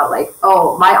sure about like,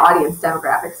 oh, my audience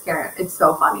demographics, Karen. It's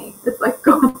so funny. It's like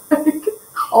going like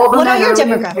all the. What are your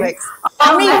demographics?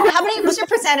 How many? What's your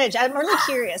percentage? I'm really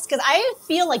curious because I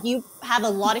feel like you have a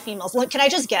lot of females. Look, can I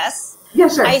just guess? Yeah,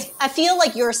 sure. I feel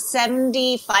like you're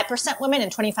 75% women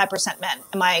and 25% men.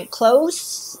 Am I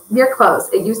close? You're close.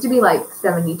 It used to be like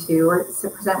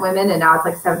 72% women, and now it's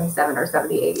like 77 or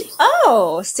 78.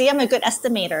 Oh, see, I'm a good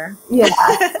estimator. Yeah.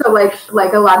 So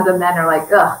like a lot of the men are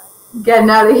like, ugh, getting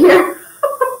out of here.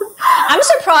 I'm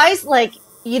surprised like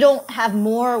you don't have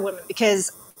more women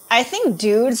because I think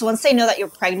dudes, once they know that you're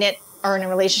pregnant or in a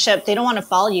relationship, they don't want to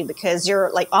follow you because you're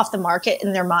like off the market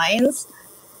in their minds.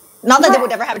 Not that they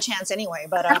would ever have a chance anyway,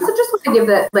 but I also just want to give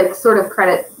the like sort of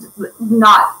credit.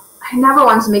 I never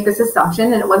wanted to make this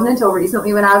assumption, and it wasn't until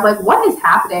recently when I was like, "What is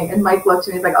happening?" And Mike looked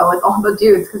at me, he's like, "Oh, it's all the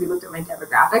dudes," because he looked at my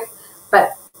demographic,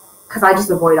 but because I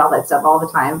just avoid all that stuff all the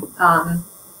time.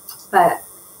 But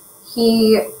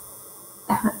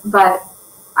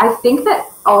I think that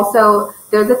also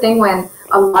there's a thing when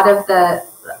a lot of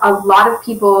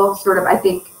people sort of I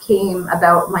think came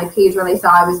about my page when they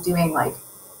saw I was doing like.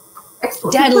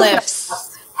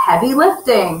 Deadlifts, heavy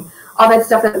lifting, all that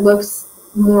stuff that looks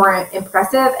more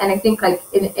impressive. And I think like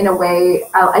in a way,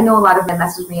 I know a lot of them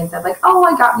messaged me and said like, oh,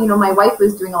 I got, my wife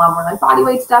was doing a lot more like body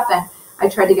weight stuff. And I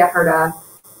tried to get her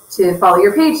to follow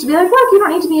your page to be like, look, you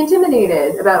don't need to be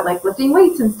intimidated about like lifting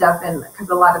weights and stuff. And because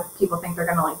a lot of people think they're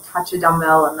going to like touch a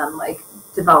dumbbell and then like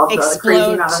develop a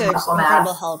crazy amount of muscle mass,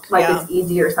 it's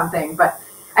easy or something. But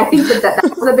I think that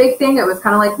was a big thing. It was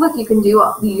kind of like, look,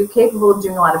 you're capable of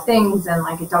doing a lot of things, and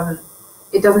like it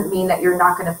doesn't mean that you're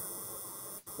not going to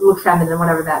look feminine,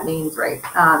 whatever that means, right?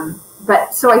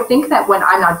 But so I think that when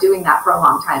I'm not doing that for a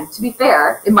long time, to be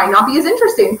fair, it might not be as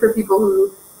interesting for people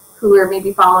who are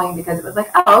maybe following because it was like,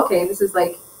 oh, okay, this is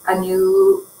like a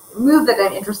new move that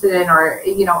I'm interested in, or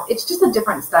it's just a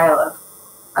different style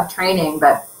of training.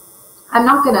 But I'm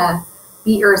not gonna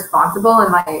be irresponsible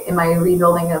in my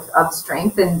rebuilding of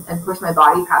strength and push my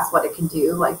body past what it can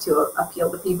do, like to appeal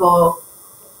to people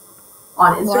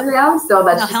on Instagram. So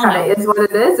that's just kind of is what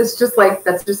it is. It's just like,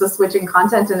 that's just a switch in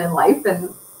content and in life,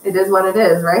 and it is what it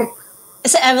is, right?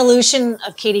 It's an evolution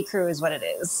of Katie Crewe is what it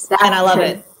is. And I love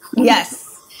it.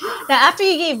 Yes. Now, after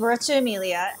you gave birth to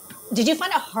Amelia, did you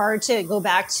find it hard to go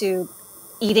back to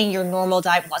eating your normal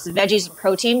diet with lots of veggies and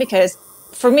protein? Because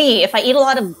for me, if I eat a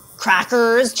lot of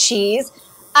crackers, cheese,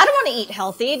 I don't want to eat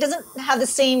healthy. It doesn't have the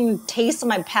same taste on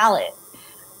my palate.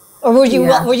 Or were you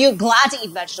Yeah. were you glad to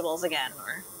eat vegetables again?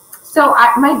 Or So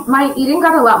my eating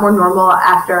got a lot more normal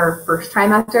after first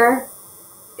trimester.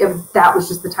 That was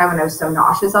just the time when I was so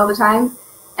nauseous all the time.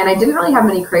 And I didn't really have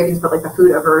many cravings, but like the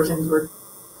food aversions were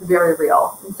very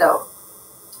real. And so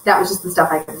that was just the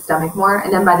stuff I could stomach more.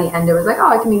 And then by the end, it was like, oh,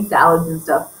 I can eat salads and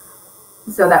stuff.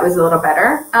 So that was a little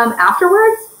better.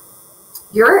 Afterwards,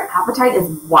 your appetite is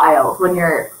wild when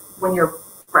you're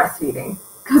breastfeeding,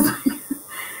 because like,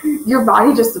 your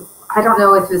body just, I don't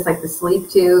know if it's like the sleep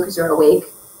too, because you're awake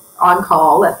on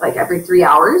call at like every 3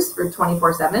 hours for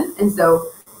 24/7. And so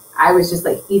I was just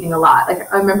like eating a lot.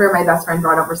 Like I remember my best friend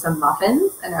brought over some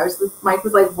muffins, and Mike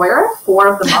was like, where are 4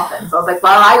 of the muffins? I was like,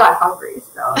 well, I got hungry,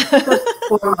 so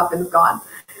 4 muffins gone.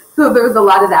 So there was a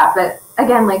lot of that. But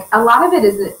again, like a lot of it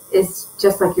is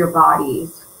just like your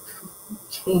body's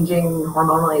changing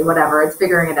hormonally, whatever. It's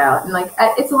figuring it out. And like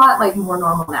it's a lot like more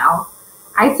normal now.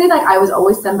 I'd say like I was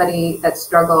always somebody that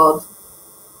struggled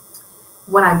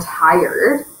when I'm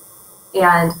tired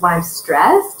and when I'm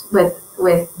stressed with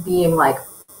being like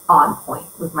on point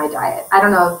with my diet. I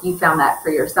don't know if you found that for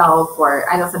yourself, or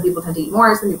I know some people tend to eat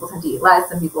more, some people tend to eat less,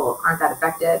 some people aren't that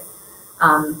affected.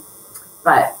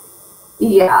 But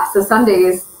yeah, so some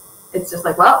days it's just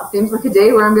like, well, it seems like a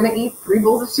day where I'm going to eat 3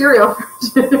 bowls of cereal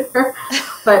for dinner.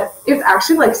 But it's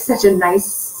actually like such a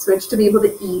nice switch to be able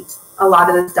to eat a lot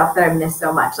of the stuff that I missed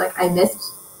so much. Like I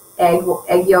missed egg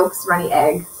yolks, runny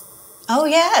eggs. oh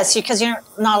yes, because you're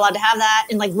not allowed to have that,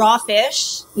 and like raw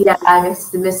fish. Yeah, I miss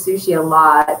sushi a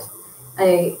lot.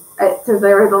 So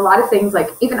there was a lot of things, like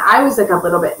even I was like a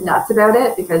little bit nuts about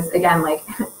it, because again, like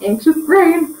anxious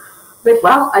brain, like,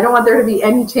 well, I don't want there to be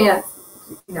any chance,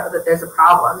 that there's a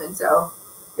problem. And so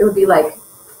it would be like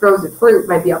frozen fruit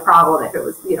might be a problem if it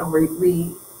was,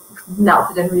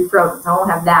 melted and refrozen. So I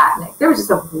won't have that. And there was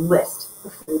just a list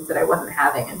of foods that I wasn't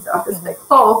having. And so I was like,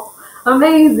 oh,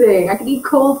 amazing. I could eat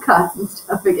cold cuts and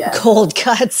stuff again. Cold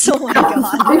cuts. Oh my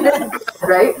God.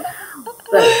 Right?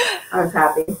 But I was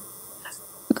happy.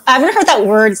 I haven't heard that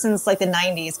word since like the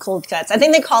 90s, cold cuts. I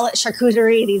think they call it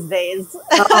charcuterie these days.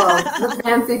 Oh, the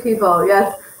fancy people,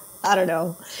 yes. I don't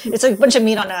know. It's like a bunch of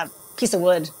meat on a piece of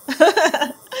wood.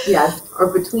 Yes, or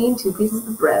between 2 pieces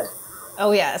of bread.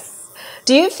 Oh, yes.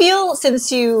 Do you feel,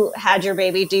 since you had your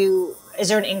baby, is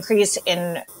there an increase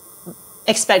in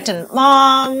expectant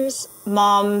moms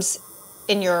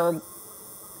in your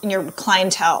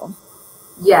clientele?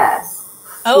 Yes.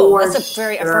 Oh, that's a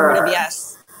very affirmative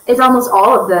yes. It's almost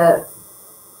all of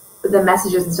the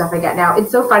messages and stuff I get now.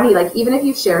 It's so funny. Like even if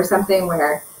you share something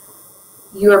where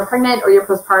you are pregnant or you're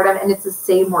postpartum and it's the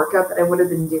same workout that I would have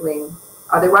been doing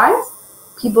otherwise,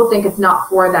 people think it's not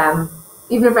for them.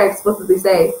 Even if I explicitly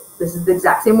say this is the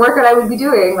exact same workout I would be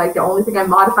doing, like the only thing I'm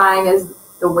modifying is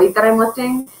the weight that I'm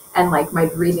lifting and like my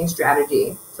breathing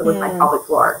strategy to lift my pelvic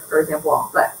floor, for example.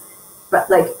 But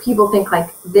like people think like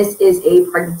this is a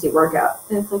pregnancy workout,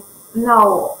 and it's like,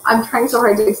 no, I'm trying so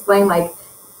hard to explain like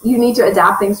you need to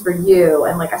adapt things for you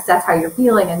and like assess how you're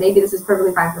feeling, and maybe this is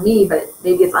perfectly fine for me, but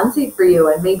maybe it's unsafe for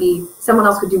you, and maybe someone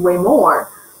else could do way more.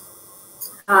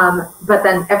 But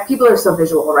then if people are so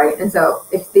visual, right? And so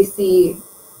if they see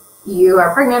you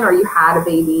are pregnant or you had a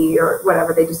baby or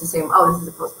whatever, they just assume, oh, this is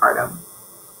a postpartum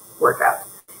workout.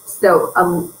 So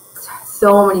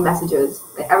so many messages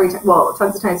every time. Well,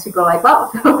 tons of times people are like,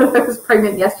 well, I was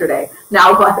pregnant yesterday.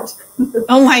 Now what?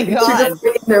 Oh my God. Just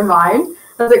in their mind.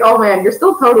 I was like, oh man, you're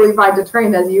still totally fine to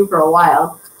train as you for a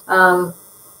while.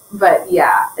 But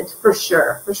yeah, it's for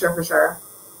sure.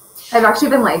 I've actually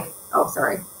been like, oh,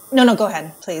 sorry. No, go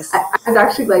ahead, please. I was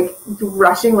actually like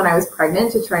rushing when I was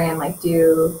pregnant to try and like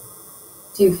do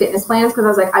fitness plans, because I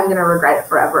was like, I'm going to regret it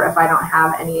forever if I don't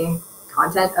have any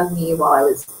content of me while I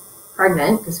was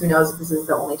pregnant, because who knows if this is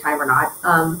the only time or not,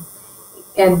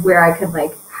 and where I could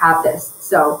like have this.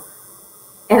 So,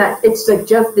 and it's like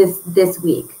just this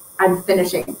week I'm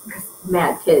finishing, because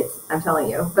man, kids, I'm telling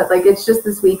you, but like it's just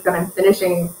this week that I'm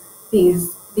finishing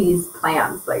these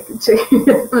plans, like to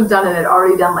get them done, and I'd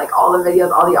already done like all the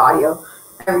videos, all the audio,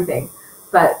 everything.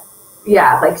 But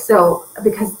yeah, like, so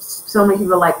because so many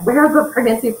people are like, where are the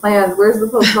pregnancy plans? Where's the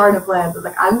postpartum plans? I'm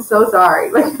like, I'm so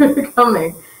sorry, like they're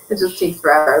coming. It just takes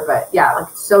forever. But yeah, like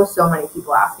so many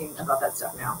people asking about that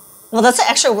stuff now. Well, that's an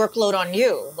extra workload on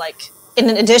you, like in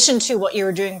addition to what you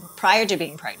were doing prior to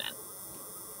being pregnant.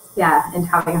 Yeah, and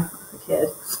having a kid.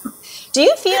 Do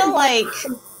you feel like,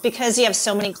 because you have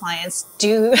so many clients,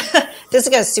 this is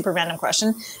a super random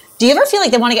question, do you ever feel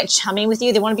like they want to get chummy with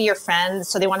you? They want to be your friends,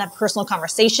 so they want to have personal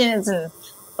conversations, and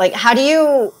like, how do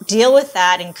you deal with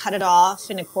that and cut it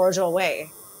off in a cordial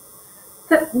way?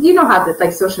 You know how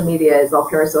like social media is all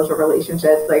parasocial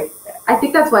relationships. Like I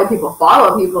think that's why people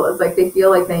follow people. It's like they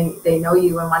feel like they know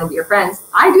you and want to be your friends.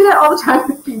 I do that all the time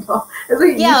with people. It's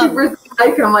like YouTubers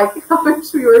like, and I'm like, I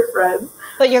wish we were friends.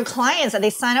 But your clients, they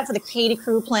sign up for the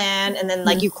Crewe plan, and then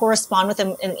like you correspond with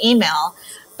them in email,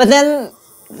 but then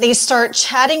they start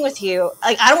chatting with you.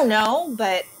 Like, I don't know,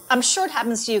 but I'm sure it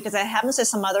happens to you because it happens to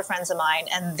some other friends of mine,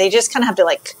 and they just kind of have to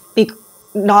like be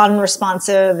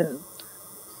non-responsive, and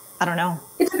I don't know.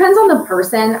 It depends on the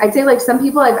person. I'd say like some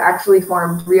people I've actually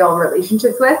formed real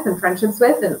relationships with and friendships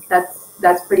with, and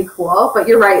that's pretty cool. But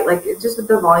you're right, like just with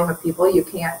the volume of people, you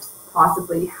can't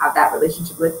possibly have that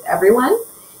relationship with everyone,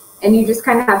 and you just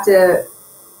kind of have to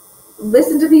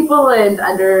listen to people and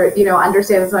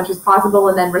understand as much as possible,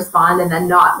 and then respond, and then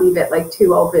not leave it like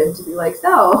too open to be like,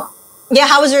 so yeah,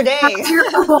 how was your day?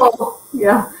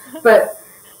 Yeah, but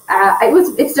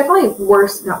it's definitely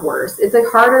not worse. It's like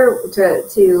harder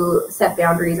to set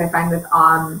boundaries, I find, with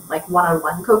like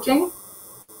one-on-one coaching,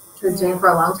 which I was doing for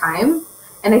a long time.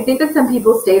 And I think that some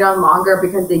people stayed on longer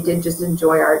because they did just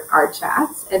enjoy our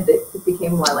chats, and it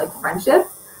became more like friendship,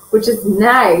 which is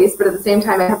nice. But at the same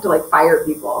time, I have to like fire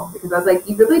people because I was like,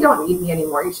 you really don't need me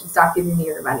anymore. You should stop giving me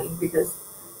your money because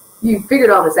you figured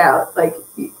all this out. Like,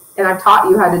 and I've taught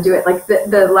you how to do it. Like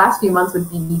the last few months would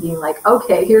be me being like,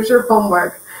 okay, here's your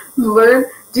homework.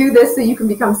 Do this so you can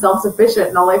become self-sufficient,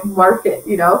 and I'll like mark it,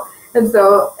 And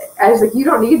so I was like, you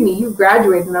don't need me. You've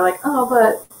graduated. And they're like, oh,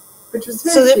 which was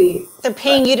very sweet. They're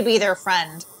paying you to be their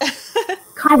friend.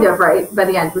 Kind of, right? By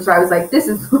the end, which I was like, this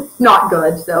is not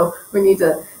good. So we need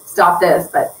to stop this.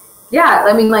 But yeah,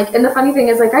 I mean, like, and the funny thing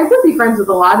is, like, I would be friends with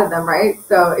a lot of them, right?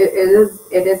 So it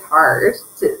is hard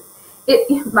to.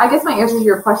 I guess my answer to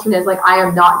your question is like, I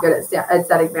am not good at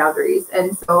setting boundaries,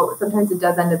 and so sometimes it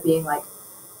does end up being like,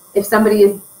 if somebody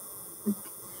is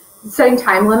setting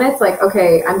time limits, like,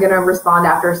 okay, I'm going to respond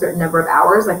after a certain number of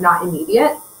hours, like not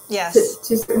immediate. Yes.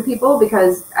 To certain people,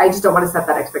 because I just don't want to set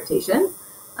that expectation,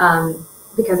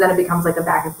 because then it becomes like a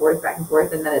back and forth,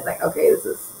 and then it's like, okay, this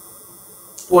is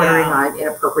bordering on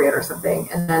inappropriate or something,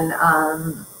 and then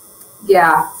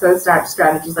so start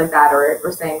strategies like that,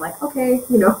 or saying like, okay,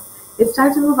 it's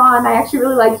time to move on. I actually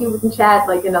really like you. We can chat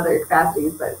like in other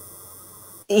capacities, but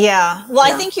yeah. Well,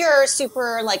 I think you're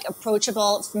super like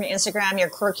approachable from your Instagram. You're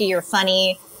quirky. You're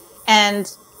funny, and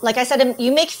like I said,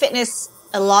 you make fitness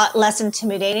a lot less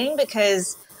intimidating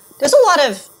because there's a lot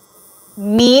of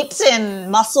meat and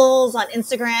muscles on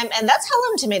Instagram, and that's hella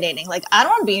intimidating. Like, I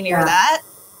don't want to be near that.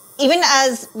 Even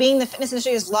as being in the fitness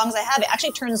industry as long as I have, it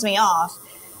actually turns me off.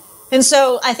 And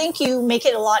so I think you make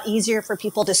it a lot easier for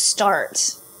people to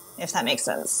start, if that makes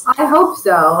sense. I hope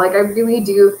so. Like, I really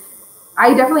do.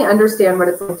 I definitely understand what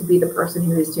it's like to be the person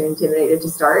who is too intimidated to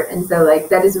start. And so, like,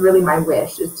 that is really my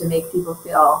wish, is to make people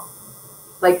feel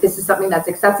like this is something that's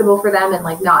accessible for them, and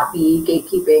like not be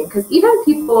gatekeeping. Because even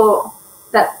people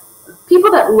that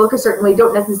look a certain way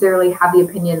don't necessarily have the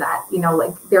opinion that,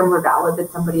 like they're more valid than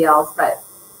somebody else. But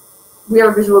we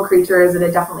are visual creatures, and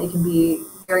it definitely can be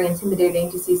very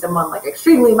intimidating to see someone like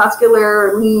extremely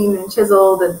muscular, lean, and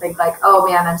chiseled, and think like, oh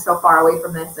man, I'm so far away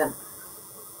from this,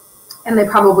 and they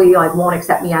probably like won't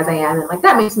accept me as I am. And like,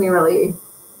 that makes me really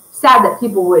sad that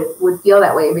people would feel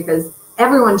that way, because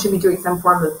everyone should be doing some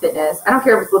form of fitness. I don't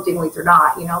care if it's lifting weights or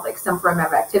not, like some form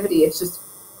of activity. It's just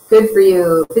good for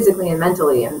you physically and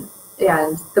mentally. And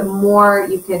the more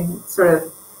you can sort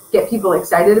of get people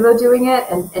excited about doing it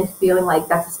and feeling like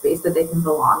that's a space that they can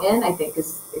belong in, I think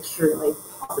is extremely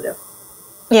positive.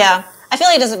 Yeah. I feel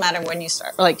like it doesn't matter when you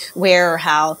start, or like where or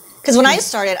how. Because when I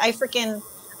started,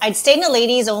 I'd stay in the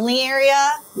ladies only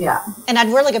area. Yeah. And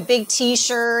I'd wear like a big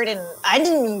t-shirt, and I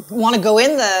didn't want to go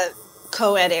in the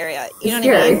co-ed area. You know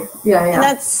what I mean? Yeah. And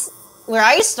that's where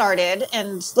I started.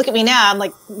 And look at me now. I'm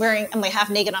like half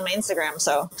naked on my Instagram.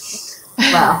 So.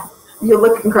 Wow. You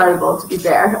look incredible, to be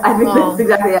fair. I think that's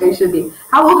exactly how you should be.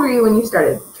 How old were you when you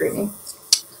started training?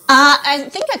 I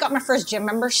think I got my first gym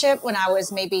membership when I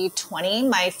was maybe 20.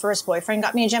 My first boyfriend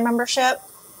got me a gym membership.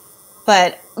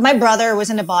 But my brother was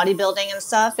into bodybuilding and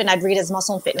stuff, and I'd read his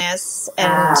Muscle and Fitness.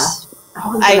 And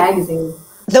the magazine.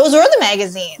 Those were the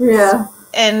magazines. Yeah.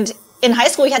 And in high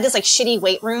school, we had this like shitty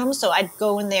weight room, so I'd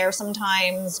go in there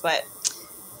sometimes. But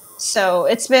so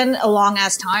it's been a long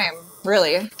ass time,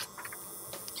 really.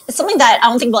 It's something that I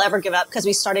don't think we'll ever give up because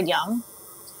we started young.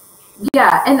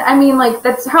 Yeah, and I mean, like,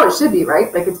 that's how it should be,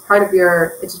 right? Like, it's just part of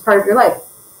your life.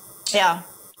 Yeah.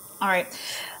 All right.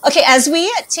 Okay, as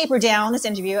we taper down this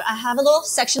interview, I have a little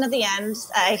section at the end.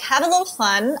 I have a little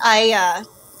fun. I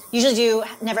usually do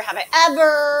Never Have I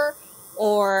Ever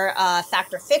or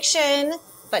Fact or Fiction.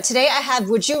 But today I have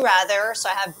Would You Rather. So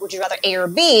I have Would You Rather A or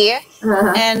B.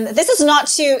 And this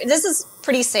is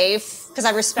pretty safe because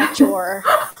I respect your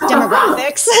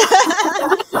demographics.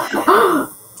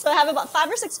 So I have about 5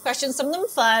 or 6 questions, some of them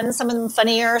fun, some of them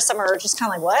funnier, some are just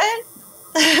kind of like, what?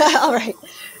 All right.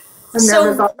 I'm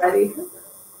nervous already.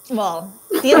 Well,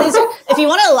 if you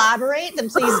want to elaborate, then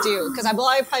please do, because I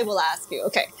probably will ask you.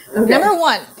 Okay. Number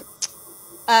 1,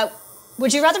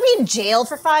 would you rather be in jail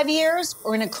for 5 years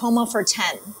or in a coma for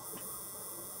 10?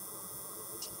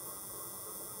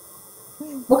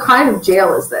 What kind of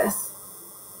jail is this?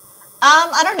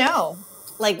 I don't know.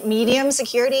 Like medium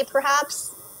security,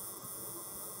 perhaps?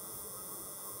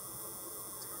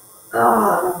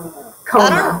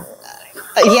 Coma.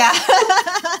 Yeah.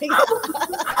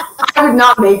 I would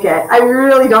not make it. I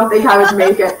really don't think I would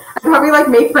make it. I'd probably like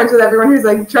make friends with everyone who's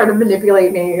like trying to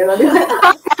manipulate me, and I'd be like,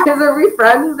 "Oh, guys, are we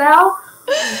friends now?"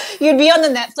 You'd be on the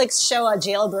Netflix show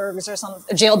Jailbirds or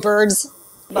something. Jailbirds,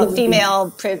 about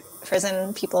female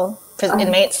prison people,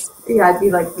 inmates. Yeah, I'd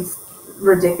be like this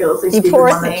ridiculously you stupid poor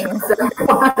one thing.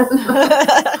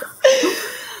 that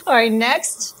All right,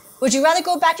 next. Would you rather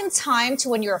go back in time to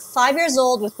when you were 5 years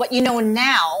old with what you know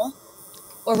now,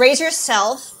 or raise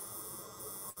yourself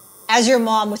as your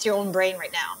mom with your own brain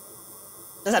right now?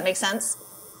 Does that make sense?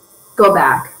 Go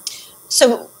back.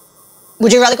 So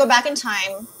would you rather go back in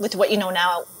time with what you know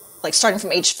now, like starting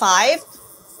from age 5,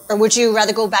 or would you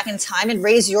rather go back in time and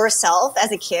raise yourself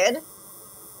as a kid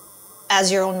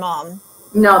as your own mom?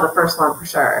 No, the first one for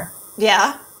sure.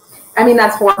 Yeah? I mean,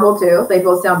 that's horrible too. They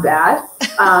both sound bad.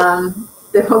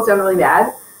 They both sound really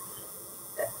bad.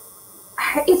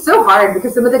 It's so hard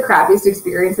because some of the crappiest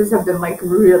experiences have been like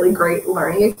really great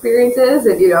learning experiences,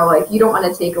 and you know, like you don't want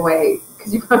to take away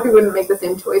because you probably wouldn't make the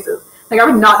same choices. Like I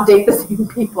would not date the same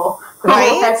people,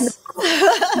 right?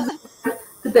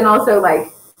 But then also,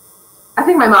 like, I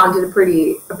think my mom did a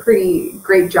pretty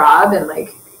great job, and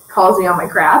like calls me on my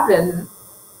crap and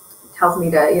tells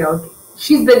me to, you know,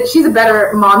 she's a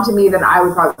better mom to me than I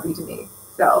would probably be to me.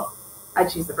 So I'd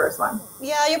choose the first one.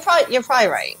 Yeah, you're probably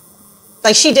right.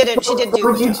 Like she did it. She did do.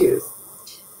 What would you choose?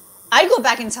 I'd go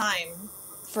back in time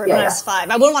for when I was 5.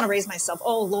 I wouldn't want to raise myself.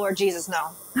 Oh Lord Jesus,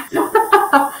 no.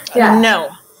 Yeah.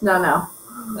 No. No.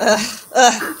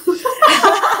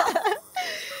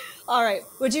 All right.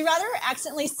 Would you rather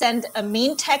accidentally send a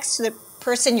mean text to the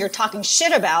person you're talking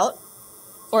shit about,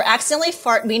 or accidentally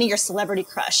fart meaning your celebrity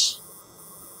crush?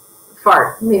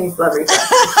 Fart meaning celebrity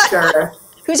crush. Sure.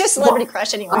 Who's your celebrity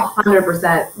crush anyway? 100%.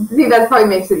 I think that probably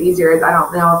makes it easier. I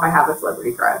don't know if I have a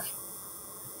celebrity crush.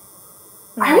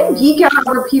 I would geek out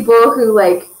over people who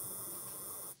like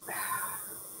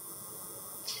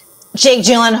Jake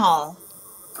Gyllenhaal.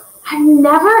 I've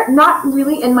never, not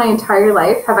really in my entire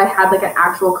life, have I had like an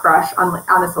actual crush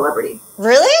on a celebrity.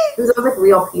 Really? It was like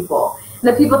real people.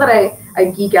 And the people that I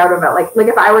geek out about, like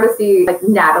if I were to see like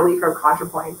Natalie from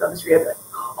ContraPoints on the street, I'd be like,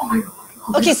 oh my god.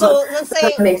 Oh okay, so let's say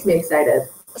that makes me excited.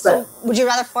 So would you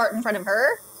rather fart in front of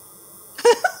her?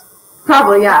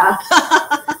 Probably, yeah.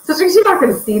 So you're not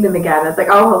going to see them again. It's like,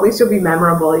 oh, at least you'll be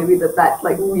memorable. You'll be that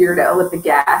like weirdo with the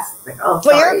gas. It's like, oh,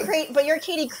 sorry. But you're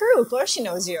Katie Crewe. Of course she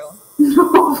knows you.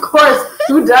 No, of course.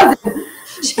 Who doesn't?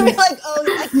 She'll be like, oh,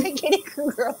 like the Katie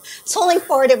Crewe girl. Totally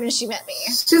farted when she met me.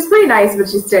 She's pretty nice, but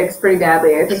she stinks pretty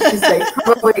badly. I think she's like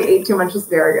probably ate too much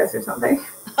asparagus or something.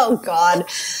 Oh God,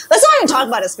 let's not even talk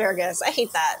about asparagus. I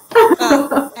hate that.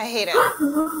 I hate it.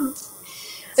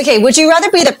 Okay, would you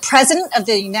rather be the president of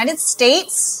the United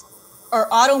States or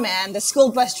Otto Man, the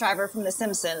school bus driver from The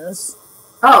Simpsons?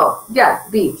 Oh yeah,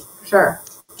 B for sure.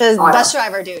 The bus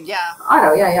driver dude, yeah.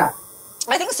 Otto, yeah.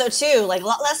 I think so too. Like a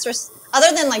lot less,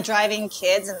 other than like driving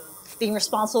kids and being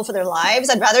responsible for their lives.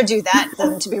 I'd rather do that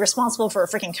than to be responsible for a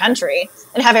freaking country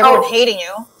and have everyone hating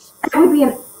you. It would be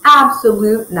an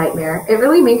absolute nightmare. It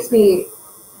really makes me,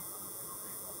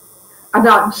 I'm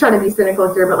not trying to be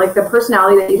cynical here, but like the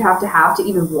personality that you'd have to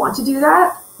even want to do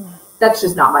that, that's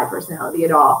just not my personality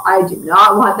at all. I do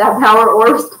not want that power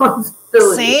or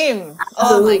responsibility. Same.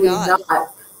 Absolutely oh my God.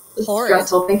 Not. It's horrid.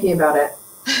 Stressful thinking about it.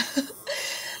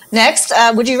 Next,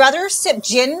 would you rather sip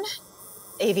gin,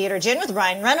 aviator gin with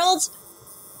Ryan Reynolds,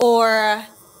 or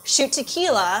shoot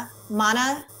tequila,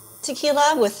 Mana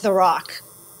tequila with The Rock?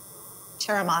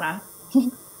 Terramana.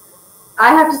 I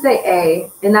have to say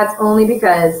A, and that's only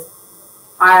because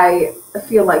I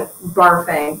feel like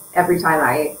barfing every time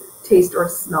I taste or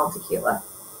smell tequila.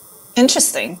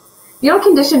 Interesting. You know,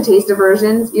 conditioned taste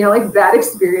aversions, you know, like bad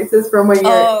experiences from when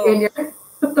you're in your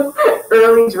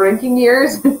early drinking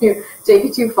years, and you take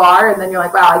it too far, and then you're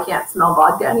like, wow, I can't smell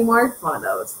vodka anymore. It's one of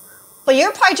those. But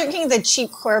you're probably drinking the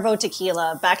cheap Cuervo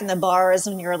tequila back in the bars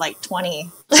when you were like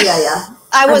 20. Yeah.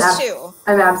 I was too.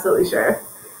 I'm absolutely sure.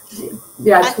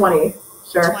 Yeah, 20.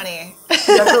 Sure. 20.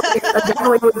 I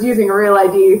definitely was using a real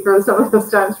ID for some of those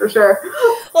times for sure.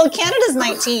 Well, Canada's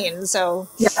 19, so.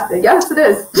 Yeah, yes, it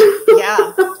is.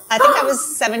 Yeah. I think I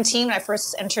was 17 when I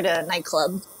first entered a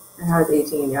nightclub. And I was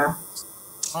 18, yeah.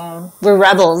 We're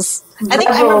rebels. I think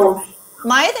I remember. Rebels.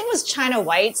 My thing was China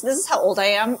Whites. This is how old I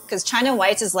am, because China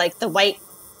Whites is like the white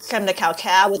creme de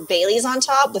cacao with Baileys on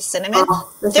top with cinnamon.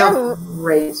 Oh, that sounds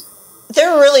great.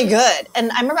 They're really good.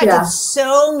 And I remember I Yeah. did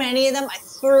so many of them. I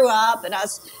threw up, and I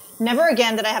was never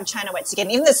again did I have China Whites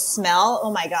again. Even the smell, oh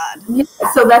my God. Yeah,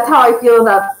 so that's how I feel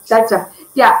about that stuff.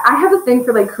 Yeah, I have a thing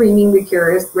for like creamy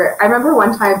liqueurs where I remember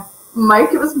one time,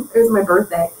 Mike, it was my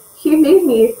birthday. He made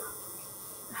me,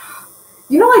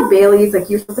 you know, like Baileys, like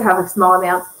you're supposed to have like small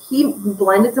amounts. He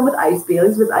blended some with ice,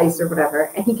 Baileys with ice or whatever,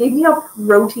 and he gave me a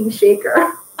protein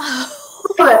shaker.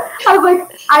 But I was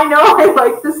like, I know I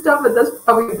like this stuff, but that's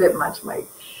probably a bit much, Mike.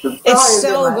 It's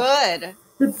so good.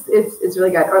 It's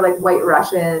really good. Or like White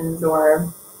Russians,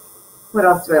 or what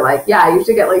else do I like? Yeah, I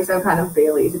usually get like some kind of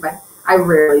Baileys. I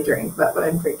rarely drink, but when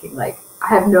I'm drinking, like I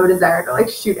have no desire to like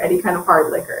shoot any kind of hard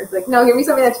liquor. It's like, no, give me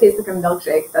something that tastes like a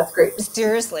milkshake. That's great.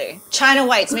 Seriously. China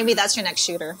Whites, maybe that's your next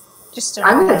shooter.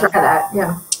 I'm gonna try that.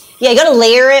 Yeah. Yeah, you gotta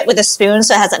layer it with a spoon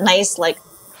so it has that nice like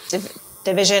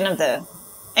division of the.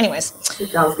 Anyways.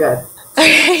 It sounds good.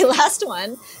 Okay, last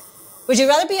one. Would you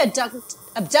rather be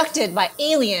abducted by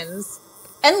aliens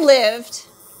and lived,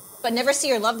 but never see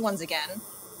your loved ones again,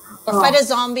 or fight a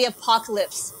zombie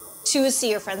apocalypse to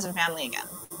see your friends and family again?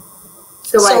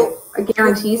 So I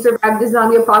guarantee survive the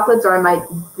zombie apocalypse, or I might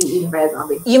be eaten by a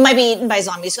zombie. You might be eaten by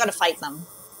zombies. You got to fight them.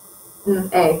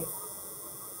 A.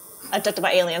 Abducted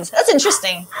by aliens. That's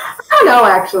interesting. I don't know,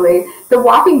 actually. The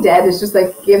Walking Dead is just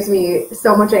like gives me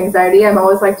so much anxiety. I'm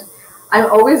always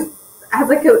as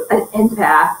like an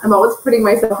empath. I'm always putting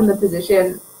myself in the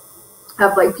position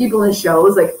of like people in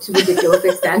shows, like to ridiculous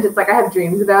extent. It's like I have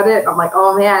dreams about it. I'm like,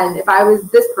 oh man, if I was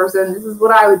this person, this is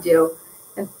what I would do.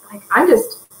 And like I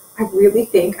really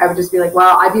think I would just be like,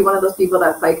 well, I'd be one of those people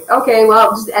that's like, okay,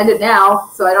 well, just end it now,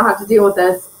 so I don't have to deal with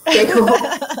this.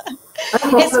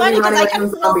 It's funny because I kind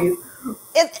of zombies.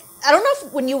 I don't know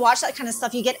if when you watch that kind of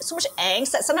stuff, you get so much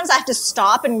angst that sometimes I have to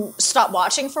stop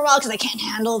watching for a while because I can't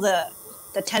handle the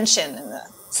tension and the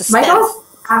suspense. My boss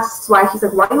asks why. She's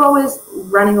like, why are you always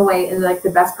running away in like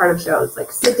the best part of shows?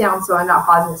 Like, sit down so I'm not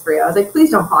pausing this for you. I was like, please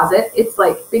don't pause it. It's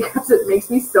like, because it makes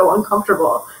me so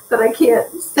uncomfortable that I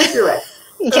can't sit through it.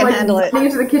 You can't handle it. Going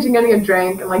into the kitchen, getting a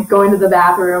drink, and like going to the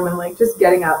bathroom and like just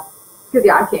getting up. Because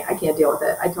yeah, I can't deal with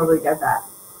it. I totally get that.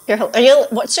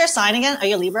 What's your sign again? Are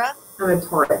you Libra? I'm a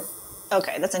Taurus.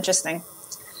 Okay, that's interesting.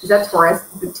 Is that Taurus?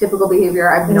 The typical behavior?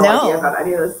 I have no idea about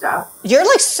any of this stuff. You're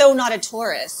like so not a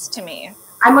Taurus to me.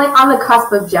 I'm like on the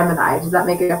cusp of Gemini. Does that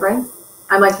make a difference?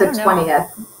 I'm like the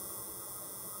 20th.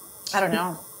 I don't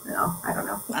know. No, I don't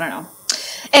know.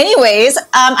 Anyways,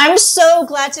 I'm so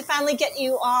glad to finally get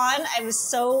you on. I was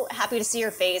so happy to see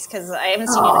your face because I haven't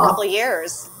seen you in a couple of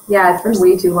years. Yeah, it's been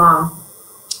way too long.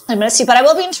 I miss you, but I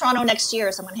will be in Toronto next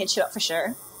year, so I'm going to hit you up for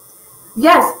sure.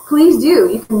 Yes, please do.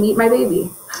 You can meet my baby.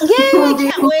 Yay, I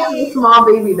can't wait. Small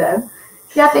baby then.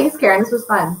 Yeah, thanks, Karen. This was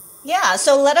fun. Yeah,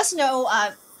 so let us know.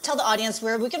 Tell the audience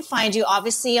where we can find you,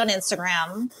 obviously on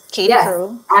Instagram, Katie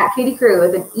Crewe. At Katie Crewe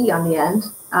with an E on the end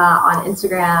on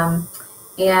Instagram.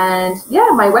 And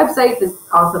yeah, my website is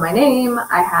also my name.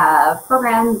 I have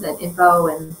programs and info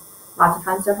and lots of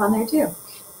fun stuff on there too.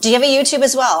 Do you have a YouTube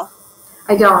as well?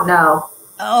 I don't know.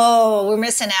 Oh, we're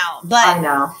missing out. But I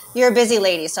know. You're a busy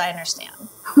lady, so I understand.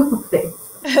 Thanks.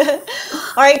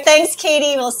 All right, thanks,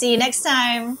 Katie. We'll see you next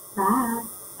time. Bye.